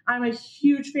experiences, I'm a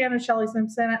huge fan of Shelly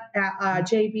Simpson at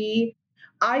JB.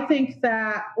 I think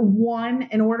that one,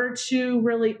 in order to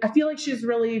really, I feel like she's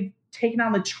really taken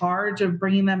on the charge of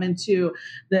bringing them into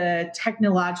the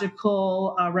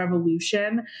technological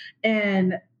revolution.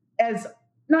 And as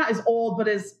not as old, but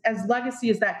as legacy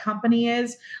as that company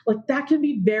is, like that can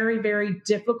be very, very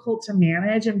difficult to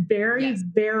manage and very, Yes.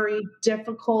 very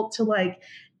difficult to like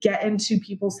get into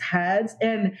people's heads.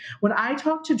 And when I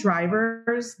talk to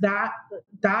drivers, that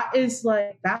is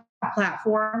like that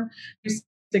platform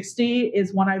 60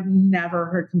 is one I've never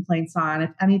heard complaints on. If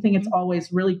anything, it's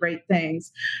always really great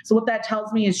things. So what that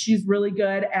tells me is she's really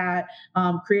good at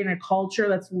creating a culture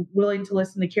that's willing to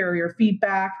listen to carrier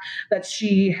feedback, that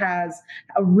she has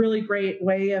a really great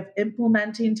way of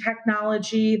implementing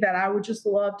technology that I would just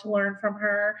love to learn from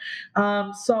her.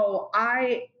 So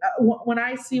when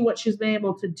I see what she's been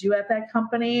able to do at that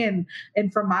company, and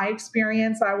from my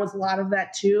experience, I was a lot of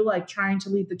that too, like trying to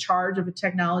lead the charge of a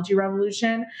technology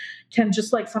revolution can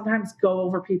just like sometimes go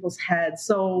over people's heads.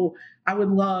 So I would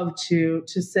love to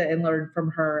sit and learn from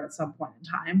her at some point in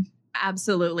time.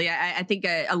 Absolutely. I think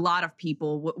a lot of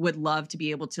people would love to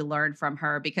be able to learn from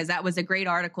her, because that was a great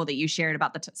article that you shared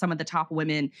about some of the top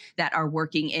women that are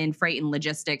working in freight and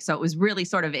logistics. So it was really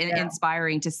sort of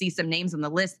inspiring to see some names on the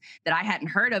list that I hadn't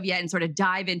heard of yet and sort of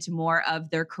dive into more of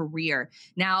their career.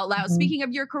 Now, speaking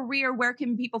of your career, where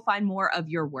can people find more of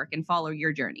your work and follow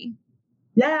your journey?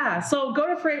 Yeah, so go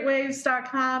to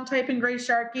freightwaves.com, type in Grace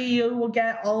Sharkey, you will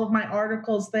get all of my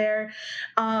articles there.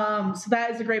 So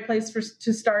that is a great place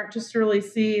to start, just to really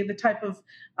see the type of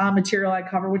material I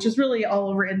cover, which is really all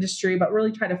over industry, but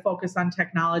really try to focus on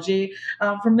technology.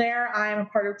 From there, I am a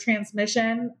part of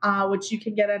Transmission, which you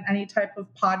can get on any type of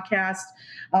podcast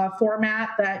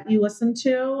format that you listen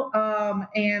to.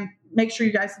 And make sure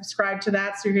you guys subscribe to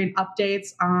that so you're getting updates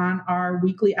on our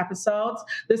weekly episodes.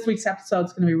 This week's episode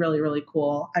is going to be really, really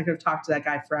cool. I could have talked to that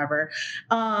guy forever.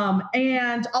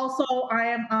 And also, I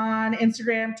am on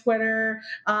Instagram, Twitter.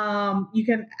 You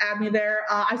can add me there.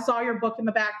 I saw your book in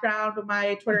the background, but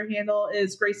my Twitter handle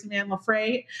is Gracie Mann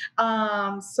LaFreight.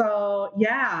 So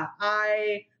yeah,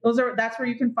 that's where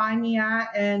you can find me at,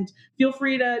 and feel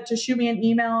free to shoot me an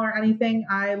email or anything.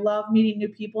 I love meeting new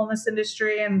people in this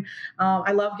industry, and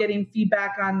I love getting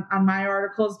feedback on my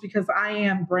articles, because I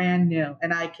am brand new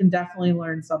and I can definitely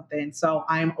learn something. So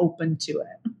I'm open to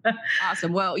it.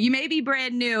 Awesome. Well, you may be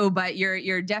brand new, but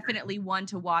you're definitely one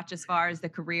to watch as far as the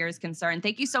career is concerned.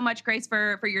 Thank you so much, Grace,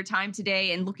 for your time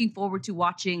today, and looking forward to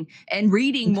watching and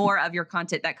reading more of your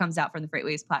content that comes out from the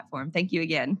FreightWaves platform. Thank you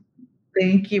again.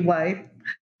 Thank you, Blythe.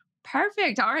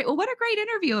 Perfect. All right. Well, what a great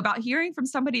interview about hearing from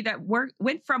somebody that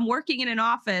went from working in an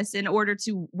office in order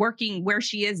to working where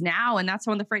she is now. And that's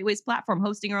on the FreightWaves platform,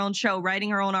 hosting her own show,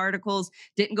 writing her own articles,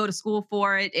 didn't go to school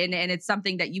for it. And it's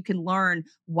something that you can learn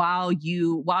while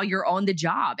you're on the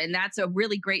job. And that's a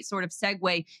really great sort of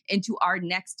segue into our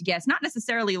next guest, not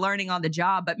necessarily learning on the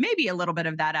job, but maybe a little bit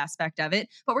of that aspect of it.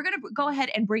 But we're going to go ahead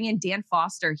and bring in Dan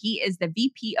Foster. He is the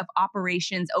VP of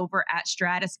operations over at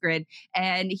StratusGrid,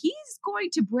 and he's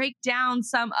going to break down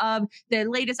some of the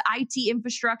latest IT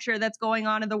infrastructure that's going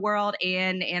on in the world,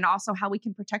 and also how we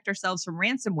can protect ourselves from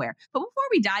ransomware. But before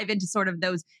we dive into sort of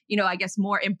those, I guess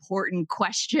more important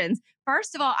questions,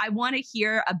 first of all, I want to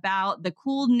hear about the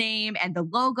cool name and the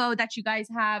logo that you guys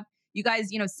have. You guys,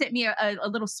 sent me a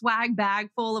little swag bag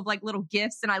full of like little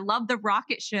gifts, and I love the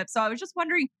rocket ship. So I was just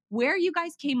wondering where you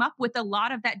guys came up with a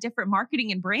lot of that different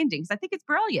marketing and branding, because I think it's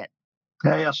brilliant.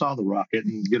 Hey, I saw the rocket,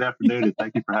 and good afternoon, and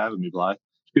thank you for having me, Blythe.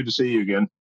 It's good to see you again.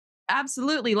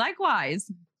 Absolutely.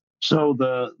 Likewise. So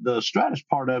the Stratus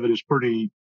part of it is pretty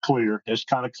clear. It's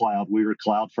kind of cloud. We were a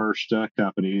cloud first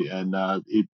company, and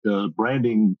the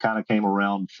branding kind of came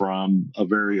around from a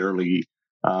very early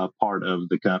part of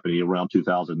the company around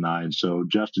 2009. So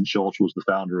Justin Schultz was the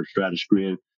founder of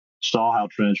StratusGrid, saw how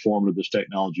transformative this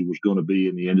technology was going to be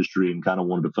in the industry, and kind of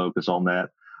wanted to focus on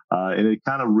that. And it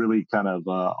kind of really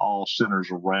all centers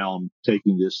around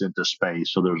taking this into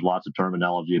space. So there's lots of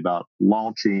terminology about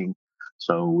launching.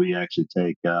 So we actually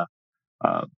take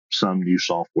some new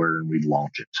software and we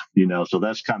launch it, so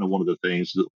that's kind of one of the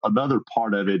things. Another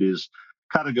part of it is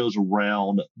kind of goes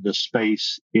around the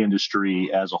space industry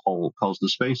as a whole, because the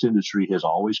space industry has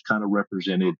always kind of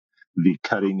represented the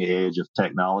cutting edge of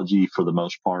technology for the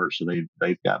most part. So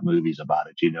they've got movies about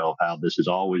it, how this has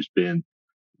always been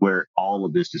where all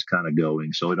of this is kind of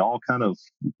going. So it all kind of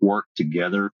worked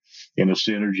together in a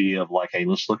synergy of like, hey,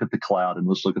 let's look at the cloud and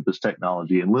let's look at this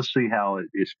technology and let's see how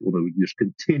it's going to just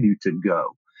continue to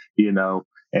go,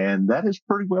 and that is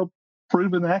pretty well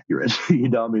proven accurate. I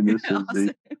mean, this is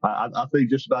Awesome. I think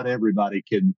just about everybody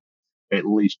can at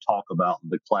least talk about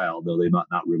the cloud, though they might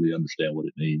not really understand what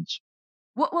it means.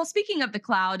 Well, speaking of the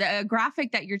cloud, a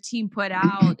graphic that your team put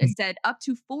out, it said up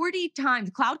to 40 times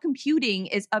cloud computing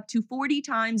is up to 40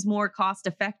 times more cost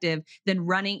effective than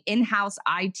running in-house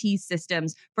IT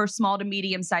systems for small to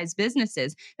medium sized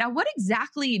businesses. Now, what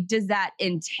exactly does that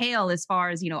entail as far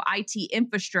as, IT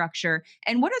infrastructure,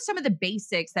 and what are some of the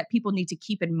basics that people need to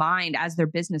keep in mind as their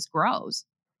business grows?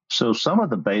 So some of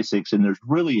the basics, and there's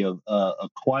really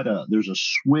there's a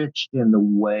switch in the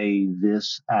way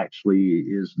this actually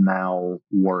is now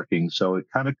working. So it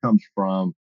kind of comes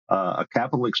from a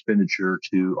capital expenditure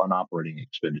to an operating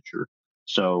expenditure.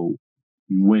 So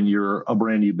when you're a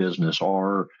brand new business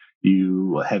or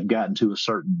you have gotten to a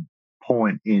certain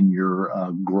point in your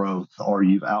growth or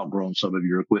you've outgrown some of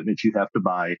your equipment, you have to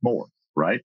buy more,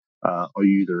 right? Or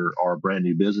you either are a brand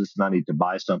new business and I need to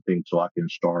buy something so I can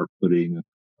start putting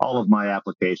all of my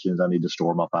applications. I need to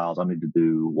store my files. I need to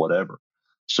do whatever.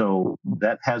 So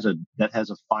that has a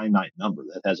finite number.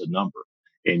 That has a number,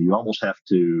 and you almost have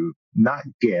to not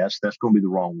guess. That's going to be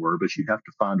the wrong word, but you have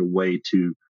to find a way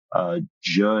to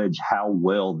judge how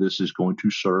well this is going to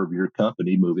serve your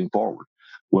company moving forward.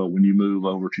 Well, when you move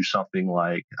over to something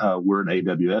like we're an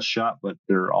AWS shop, but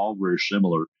they're all very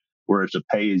similar, where it's a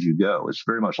pay as you go. It's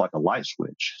very much like a light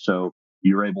switch. So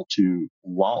you're able to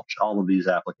launch all of these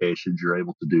applications. You're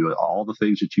able to do all the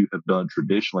things that you have done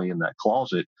traditionally in that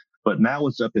closet, but now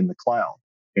it's up in the cloud.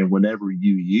 And whenever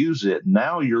you use it,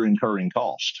 now you're incurring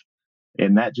cost.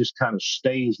 And that just kind of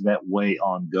stays that way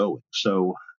ongoing.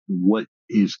 So what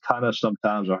is kind of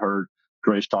sometimes I heard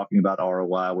Grace talking about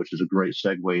ROI, which is a great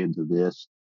segue into this.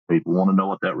 People want to know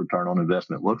what that return on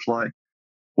investment looks like.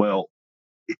 Well,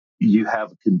 you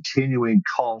have a continuing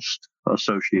cost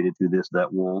associated to this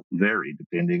that will vary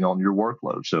depending on your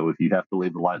workload. So if you have to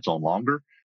leave the lights on longer,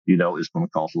 it's going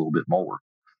to cost a little bit more.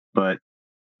 But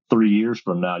 3 years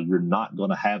from now, you're not going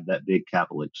to have that big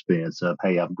capital expense of,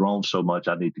 hey, I've grown so much,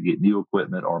 I need to get new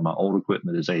equipment or my old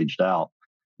equipment is aged out.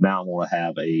 Now I'm going to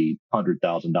have $100,000,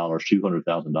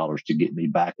 $200,000 to get me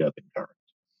back up in current.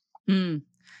 Mm.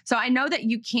 So I know that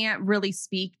you can't really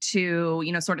speak to,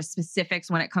 sort of specifics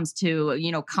when it comes to,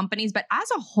 companies, but as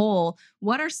a whole,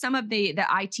 what are some of the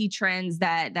IT trends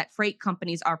that freight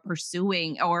companies are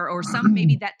pursuing or some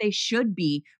maybe that they should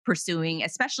be pursuing,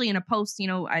 especially in a post,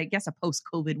 I guess a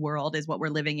post-COVID world is what we're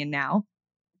living in now?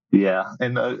 Yeah,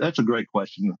 and that's a great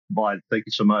question, Blythe. Thank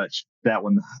you so much. That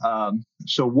one.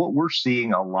 So what we're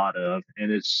seeing a lot of,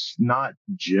 and it's not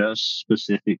just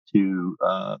specific to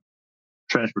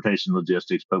transportation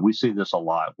logistics, but we see this a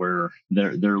lot where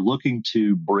they're looking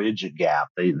to bridge a gap.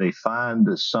 They find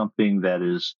something that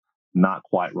is not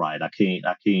quite right. I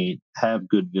can't have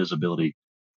good visibility.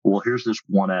 Well, here's this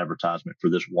one advertisement for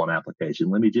this one application.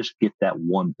 Let me just get that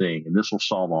one thing, and this will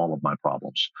solve all of my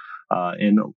problems.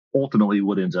 And ultimately,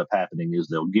 what ends up happening is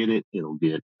they'll get it. It'll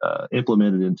get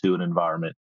implemented into an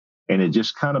environment, and it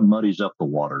just kind of muddies up the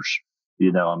waters.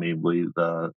 I mean,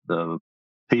 the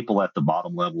people at the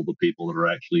bottom level, the people that are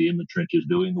actually in the trenches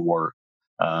doing the work,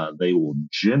 they will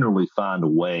generally find a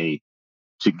way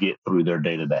to get through their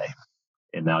day to day.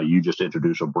 And now you just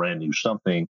introduce a brand new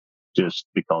something just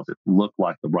because it looked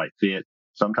like the right fit.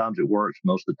 Sometimes it works,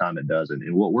 most of the time it doesn't.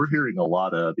 And what we're hearing a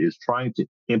lot of is trying to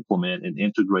implement and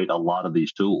integrate a lot of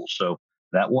these tools. So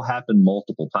that will happen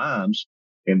multiple times.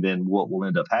 And then what will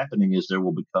end up happening is there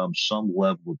will become some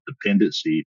level of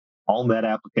dependency on that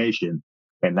application.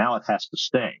 And now it has to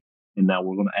stay. And now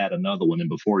we're going to add another one. And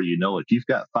before you know it, you've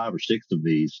got 5 or 6 of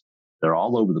these. They're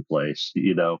all over the place,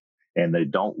 and they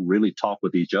don't really talk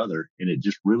with each other, and it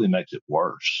just really makes it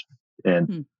worse.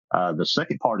 And Hmm. the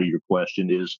second part of your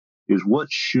question is what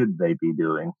should they be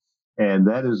doing? And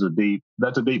that's a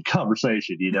deep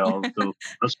conversation, So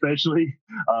especially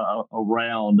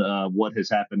around what has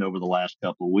happened over the last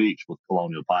couple of weeks with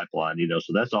Colonial Pipeline,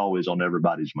 so that's always on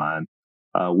everybody's mind.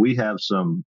 We have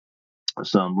some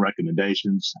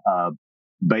recommendations.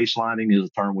 Baselining is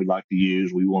a term we like to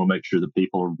use. We want to make sure that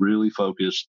people are really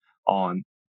focused on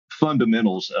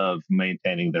fundamentals of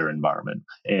maintaining their environment.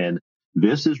 And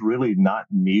this is really not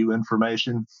new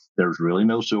information. There's really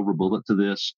no silver bullet to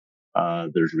this.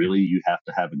 You have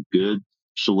to have a good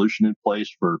solution in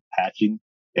place for patching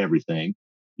everything.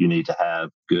 You need to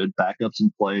have good backups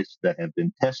in place that have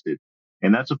been tested.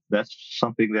 And that's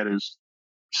something that is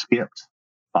skipped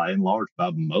by and large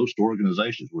by most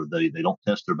organizations where they don't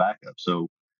test their backup. So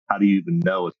how do you even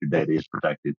know if your data is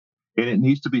protected? And it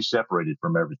needs to be separated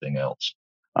from everything else.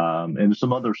 And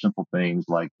some other simple things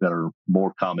like that are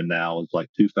more common now is like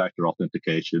two-factor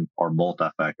authentication or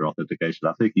multi-factor authentication.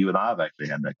 I think you and I have actually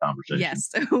had that conversation.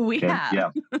 Yes, we And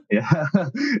have.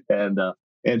 yeah,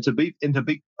 and to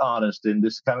be honest, and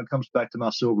this kind of comes back to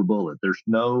my silver bullet. There's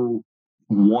no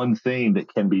one thing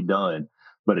that can be done,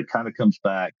 but it kind of comes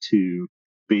back to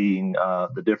being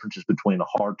the differences between a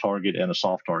hard target and a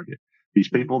soft target. These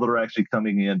people that are actually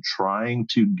coming in trying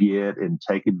to get and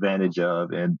take advantage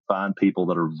of and find people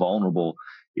that are vulnerable.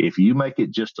 If you make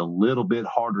it just a little bit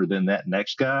harder than that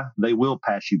next guy, they will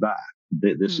pass you by.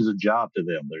 This is a job to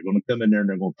them. They're going to come in there and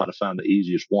they're going to try to find the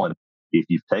easiest one. If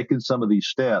you've taken some of these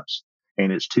steps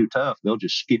and it's too tough, they'll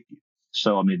just skip you.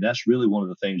 So, I mean, that's really one of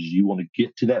the things you want to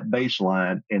get to that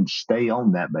baseline and stay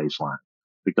on that baseline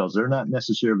because they're not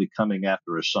necessarily coming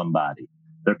after a somebody.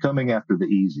 They're coming after the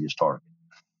easiest target.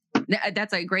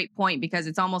 That's a great point because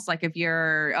it's almost like if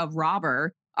you're a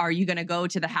robber, are you going to go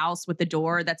to the house with the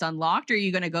door that's unlocked, or are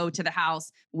you going to go to the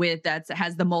house with that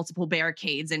has the multiple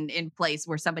barricades in place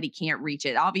where somebody can't reach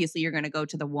it? Obviously, you're going to go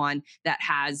to the one that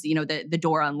has, you know, the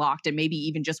door unlocked and maybe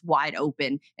even just wide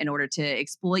open in order to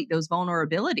exploit those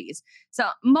vulnerabilities. So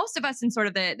most of us in sort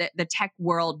of the tech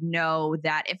world know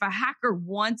that if a hacker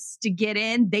wants to get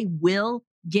in, they will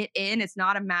get in. It's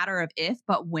not a matter of if,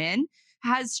 but when.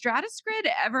 Has StratusGrid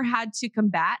ever had to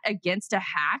combat against a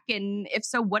hack? And if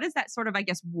so, what does that sort of, I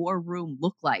guess, war room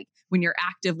look like when you're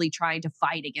actively trying to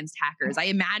fight against hackers? I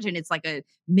imagine it's like a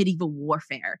medieval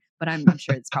warfare, but I'm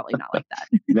sure it's probably not like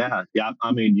that. Yeah.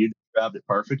 I mean, you described it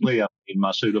perfectly. I mean,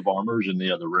 my suit of armor is in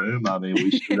the other room. I mean, we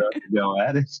stood up to go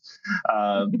at it.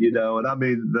 And I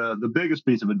mean, the biggest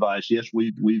piece of advice, yes,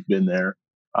 we've been there,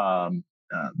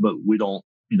 but we don't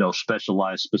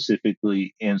specialize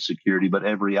specifically in security, but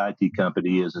every IT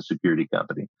company is a security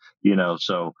company,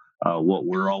 so what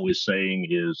we're always saying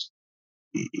is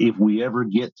if we ever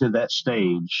get to that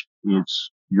stage,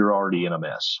 you're already in a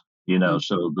mess, Mm.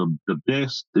 so the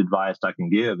best advice I can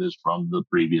give is from the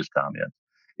previous comment.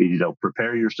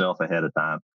 Prepare yourself ahead of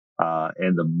time.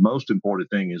 And the most important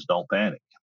thing is don't panic,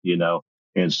 you know,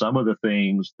 and some of the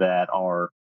things that are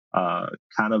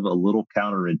kind of a little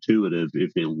counterintuitive,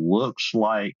 if it looks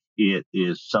like it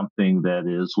is something that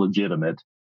is legitimate,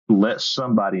 let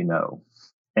somebody know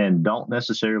and don't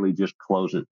necessarily just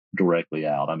close it directly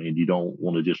out. I mean, you don't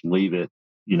want to just leave it,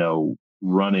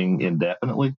 running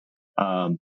indefinitely.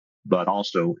 Um, but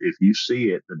also, if you see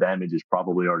it, the damage is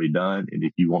probably already done. And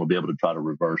if you want to be able to try to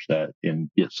reverse that and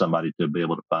get somebody to be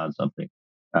able to find something,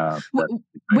 that's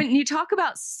When you talk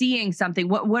about seeing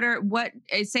something,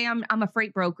 say I'm a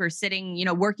freight broker sitting,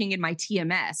 working in my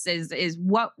TMS, is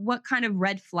what kind of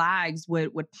red flags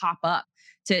would pop up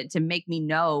to make me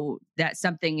know that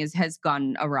something has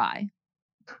gone awry?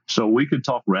 So we could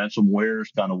talk ransomware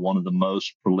is kind of one of the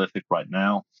most prolific right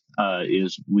now.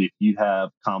 Is if you have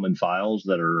common files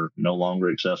that are no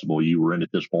longer accessible, you were in it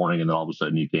this morning and then all of a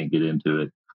sudden you can't get into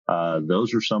it.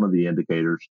 Those are some of the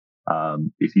indicators.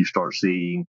 If you start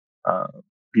seeing, uh,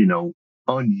 you know,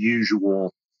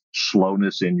 unusual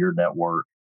slowness in your network,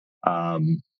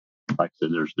 um, like I said,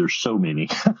 there's so many.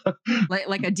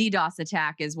 Like a DDoS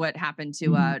attack is what happened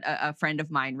to a friend of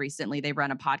mine recently. They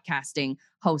run a podcasting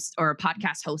host or a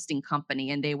podcast hosting company,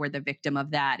 and they were the victim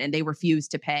of that. And they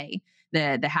refused to pay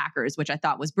the hackers, which I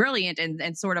thought was brilliant.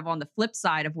 And sort of on the flip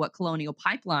side of what Colonial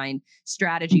Pipeline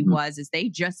strategy Mhm. was, is they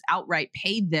just outright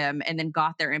paid them and then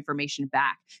got their information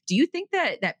back. Do you think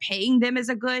that paying them is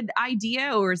a good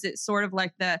idea, or is it sort of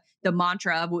like the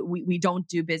mantra of we don't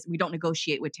do business, we don't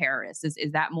negotiate with terrorists?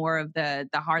 Is that more of the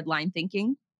hard line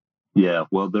thinking? Yeah,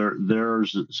 well,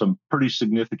 there's some pretty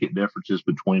significant differences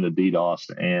between a DDoS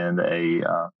and a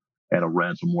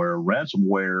ransomware.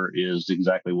 Ransomware is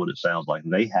exactly what it sounds like.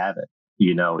 They have it.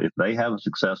 If they have a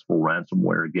successful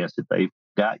ransomware against it, they've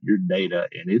got your data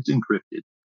and it's encrypted.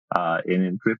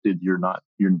 And encrypted, you're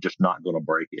just not going to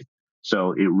break it.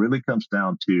 So it really comes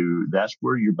down to that's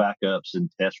where your backups and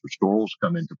test restorals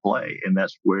come into play, and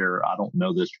that's where I don't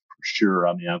know this for sure.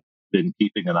 I mean, I've been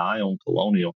keeping an eye on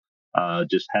Colonial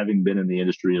just having been in the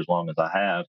industry as long as I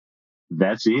have,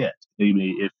 that's it. I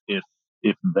mean,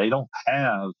 if they don't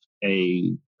have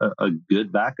a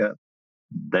good backup,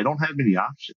 they don't have many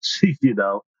options,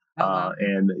 Oh, wow.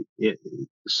 and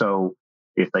so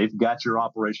if they've got your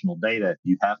operational data,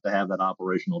 you have to have that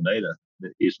operational data.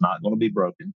 It's not going to be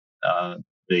broken. Uh,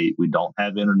 we don't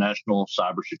have international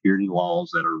cybersecurity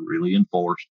laws that are really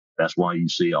enforced. That's why you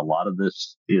see a lot of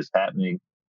this is happening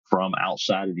from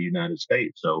outside of the United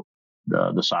States. So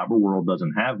the cyber world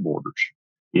doesn't have borders,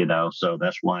 so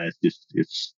that's why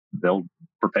they'll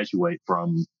perpetuate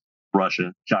from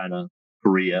Russia, China,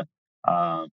 Korea,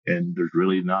 and there's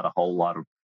really not a whole lot of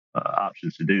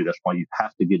options to do. That's why you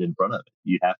have to get in front of it.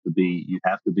 You have to be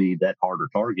that harder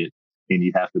target, and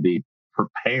you have to be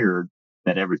prepared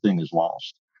that everything is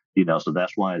lost. So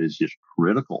that's why it is just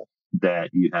critical that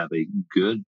you have a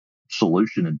good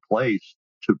solution in place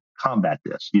to combat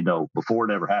this. Before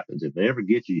it ever happens. If they ever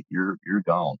get you, you're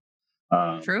gone.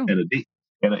 True. And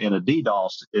a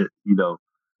DDoS,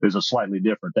 is a slightly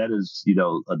different. That is,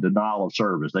 a denial of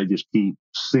service. They just keep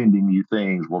sending you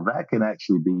things. Well, that can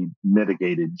actually be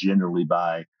mitigated generally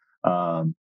by,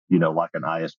 like an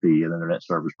ISP, an internet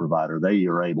service provider. They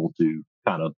are able to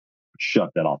kind of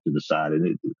shut that off to the side, and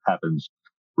it happens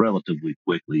relatively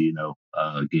quickly,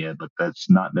 again, but that's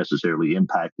not necessarily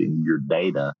impacting your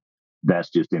data. That's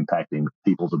just impacting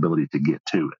people's ability to get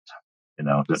to it. If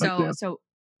that makes sense. So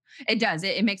it does.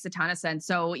 It makes a ton of sense.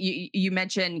 So you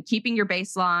mentioned keeping your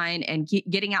baseline and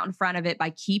getting out in front of it by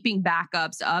keeping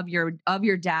backups of your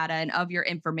data and of your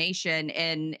information,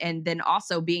 and then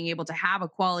also being able to have a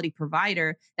quality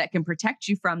provider that can protect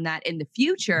you from that in the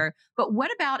future. But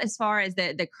what about as far as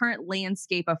the current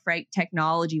landscape of freight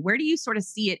technology? Where do you sort of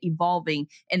see it evolving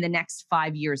in the next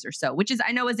 5 years or so? Which is,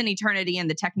 I know, is an eternity in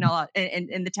the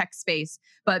in the tech space,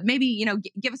 but maybe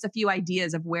give us a few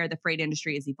ideas of where the freight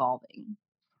industry is evolving.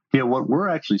 Yeah, what we're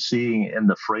actually seeing in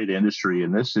the freight industry,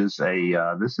 and this is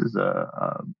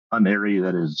an area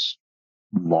that has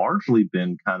largely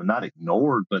been kind of not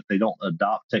ignored, but they don't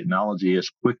adopt technology as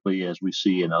quickly as we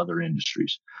see in other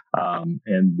industries. But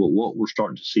what we're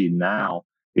starting to see now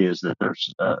is that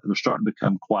there's starting to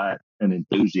become quite an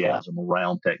enthusiasm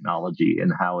around technology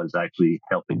and how it's actually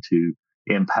helping to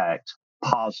impact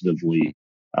positively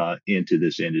into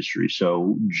this industry.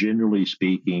 So generally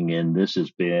speaking, and this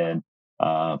has been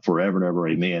forever and ever,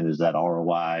 amen, is that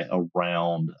ROI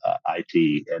around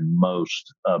IT. And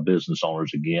most business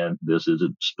owners, again, this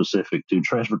isn't specific to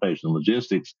transportation and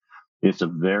logistics. It's a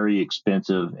very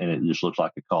expensive, and it just looks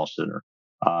like a cost center.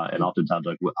 And oftentimes,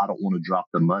 like, well, I don't want to drop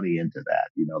the money into that.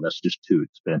 That's just too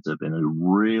expensive. And it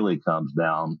really comes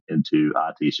down into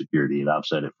IT security. And I've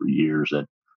said it for years that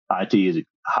IT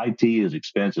is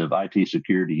expensive. IT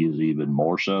security is even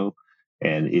more so.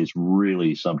 And it's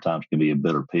really sometimes can be a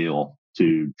bitter pill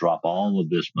to drop all of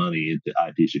this money into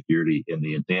IT security, and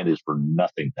the intent is for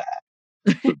nothing to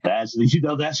happen.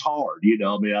 So that's hard. It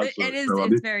is.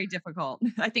 It's very difficult,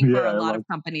 I think, for a lot of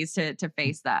companies to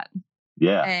face that.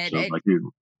 Yeah. And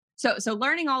So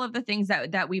learning all of the things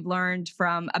that we've learned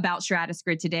from about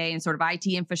Stratusgrid today and sort of IT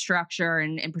infrastructure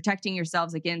and protecting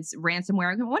yourselves against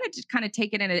ransomware, I wanted to kind of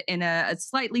take it in a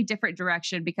slightly different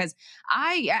direction, because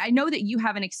I know that you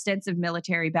have an extensive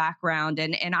military background,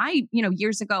 and I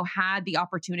years ago had the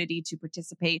opportunity to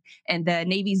participate in the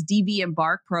Navy's DV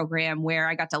Embark program, where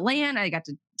I got to land, I got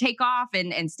to take off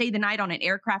and stay the night on an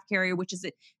aircraft carrier, which is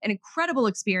an incredible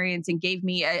experience and gave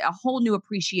me a whole new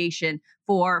appreciation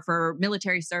for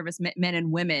military service men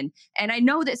and women. And I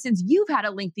know that since you've had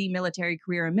a lengthy military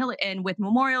career and with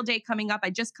Memorial Day coming up, I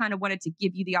just kind of wanted to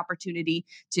give you the opportunity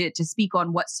to speak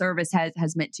on what service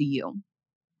has meant to you.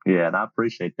 Yeah, and I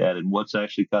appreciate that. And what's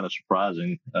actually kind of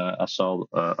surprising, I saw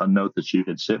a note that you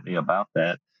had sent me about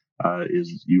that,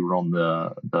 is you were on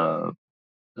the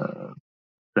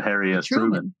Harry S.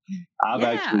 Truman. I'm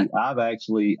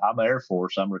Air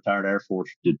Force. I'm retired Air Force,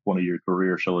 did 20-year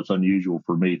career. So it's unusual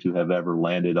for me to have ever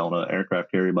landed on an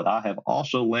aircraft carrier, but I have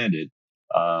also landed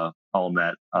on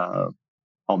that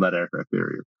aircraft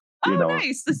carrier.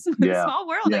 Nice. Small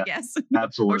world, I guess.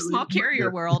 Absolutely. Or small carrier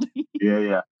world.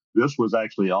 Yeah. This was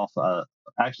actually off,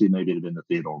 actually maybe it had been the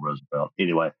Theodore Roosevelt.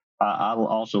 Anyway, I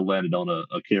also landed on a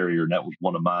carrier, and that was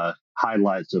one of my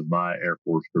highlights of my Air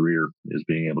Force career, is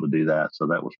being able to do that. So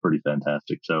that was pretty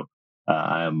fantastic. So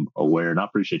I am aware, and I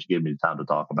appreciate you giving me the time to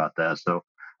talk about that. So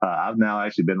I've now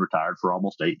actually been retired for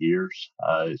almost 8 years.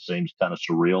 It seems kind of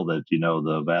surreal that,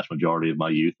 the vast majority of my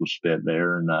youth was spent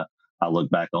there. And I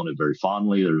look back on it very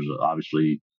fondly. There's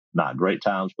obviously not great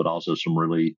times, but also some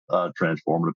really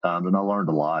transformative times. And I learned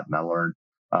a lot, and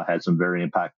I had some very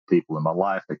impactful people in my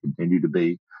life that continue to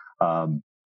be.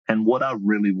 And what I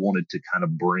really wanted to kind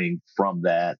of bring from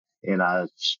that, and I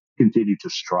continue to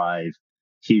strive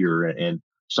here, and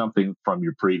something from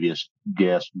your previous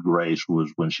guest, Grace,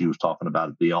 was when she was talking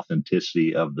about the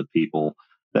authenticity of the people.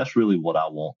 That's really what I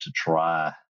want to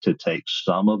try to take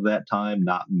some of that time,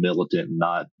 not militant,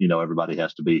 not, everybody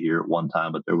has to be here at one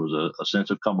time, but there was a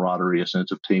sense of camaraderie, a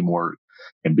sense of teamwork,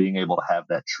 and being able to have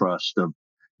that trust of,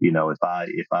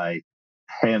 if I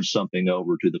hand something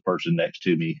over to the person next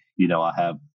to me, I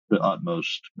have the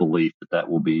utmost belief that that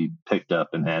will be picked up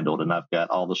and handled. And I've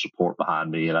got all the support behind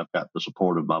me, and I've got the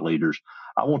support of my leaders.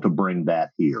 I want to bring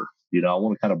that here. I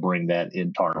want to kind of bring that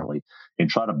internally and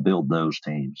try to build those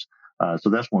teams. So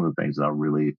that's one of the things that I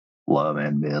really love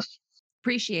and miss.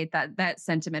 Appreciate that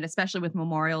sentiment, especially with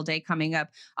Memorial Day coming up.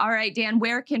 All right, Dan,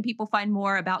 where can people find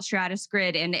more about Stratus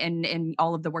Grid and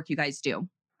all of the work you guys do?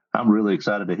 I'm really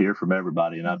excited to hear from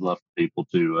everybody, and I'd love for people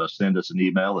to send us an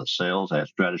email at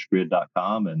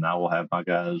sales@stratusgrid.com, and I will have my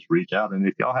guys reach out. And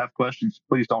if y'all have questions,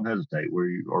 please don't hesitate.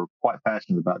 We are quite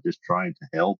passionate about just trying to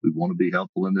help. We want to be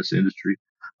helpful in this industry,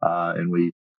 and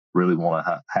we really want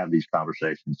to have these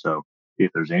conversations. So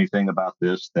if there's anything about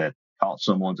this that caught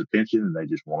someone's attention and they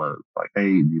just want to, like,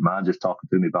 hey, do you mind just talking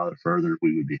to me about it further?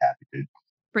 We would be happy to.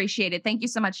 Appreciate it. Thank you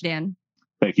so much, Dan.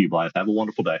 Thank you, Blythe. Have a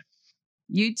wonderful day.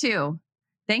 You too.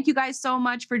 Thank you guys so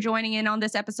much for joining in on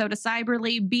this episode of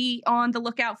Cyberly. Be on the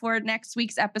lookout for next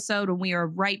week's episode when we are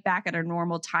right back at our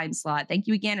normal time slot. Thank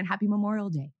you again and happy Memorial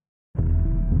Day.